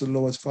Minister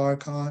Louis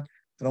Farrakhan.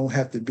 I don't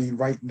have to be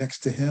right next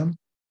to him.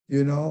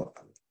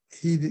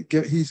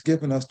 He's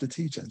given us the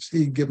teachings.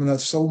 He's given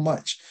us so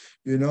much.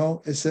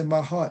 It's in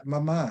my heart, my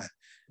mind.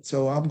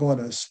 So I'm going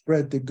to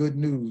spread the good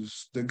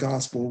news, the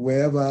gospel,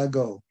 wherever I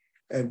go.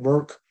 At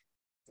work,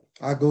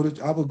 I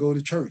will go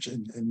to church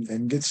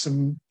and get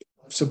some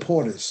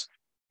supporters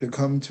to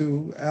come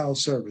to our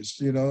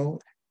service,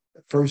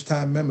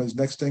 first-time members.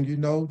 Next thing you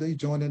know, they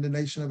join in the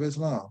Nation of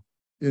Islam,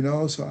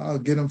 so I'll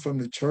get them from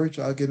the church,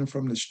 I'll get them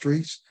from the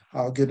streets,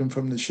 I'll get them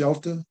from the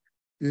shelter,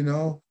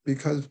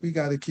 because we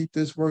got to keep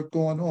this work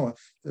going on.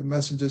 The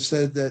messenger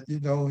said that, he's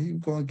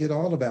going to get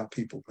all about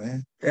people,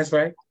 man. That's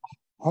right.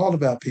 All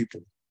about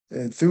people.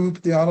 And through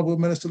the Honorable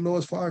Minister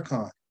Louis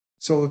Farrakhan.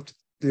 So if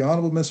the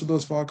Honorable Minister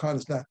Louis Farrakhan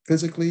is not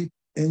physically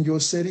in your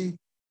city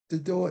to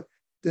do it,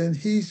 then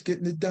he's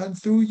getting it done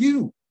through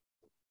you.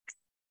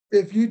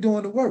 If you're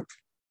doing the work,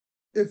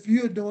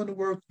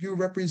 you're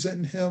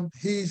representing him,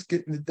 he's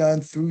getting it done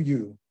through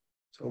you.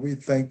 So we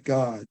thank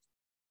God,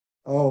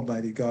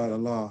 Almighty God,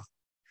 Allah,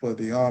 for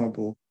the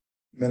Honorable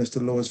Minister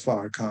Louis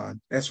Farrakhan.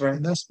 That's right.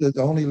 And that's the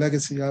only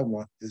legacy I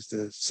want, is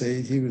to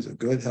say he was a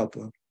good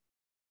helper.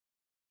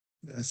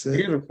 That's it.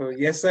 Beautiful.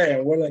 Yes, sir.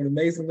 And what an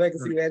amazing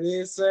legacy that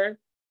is, sir.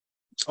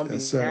 On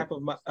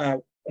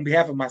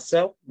behalf of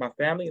myself, my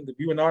family, and the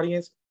viewing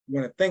audience, I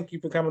want to thank you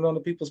for coming on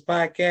the People's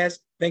Podcast.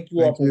 Thank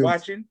you all for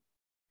watching.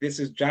 This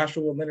is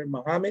Joshua Leonard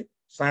Muhammad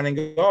signing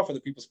off for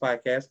the People's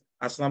Podcast.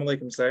 Assalamu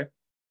alaikum, sir.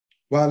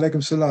 Wa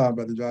alaikum salam,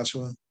 Brother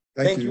Joshua.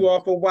 Thank you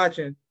all for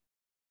watching.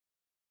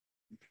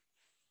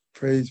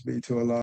 Praise be to Allah.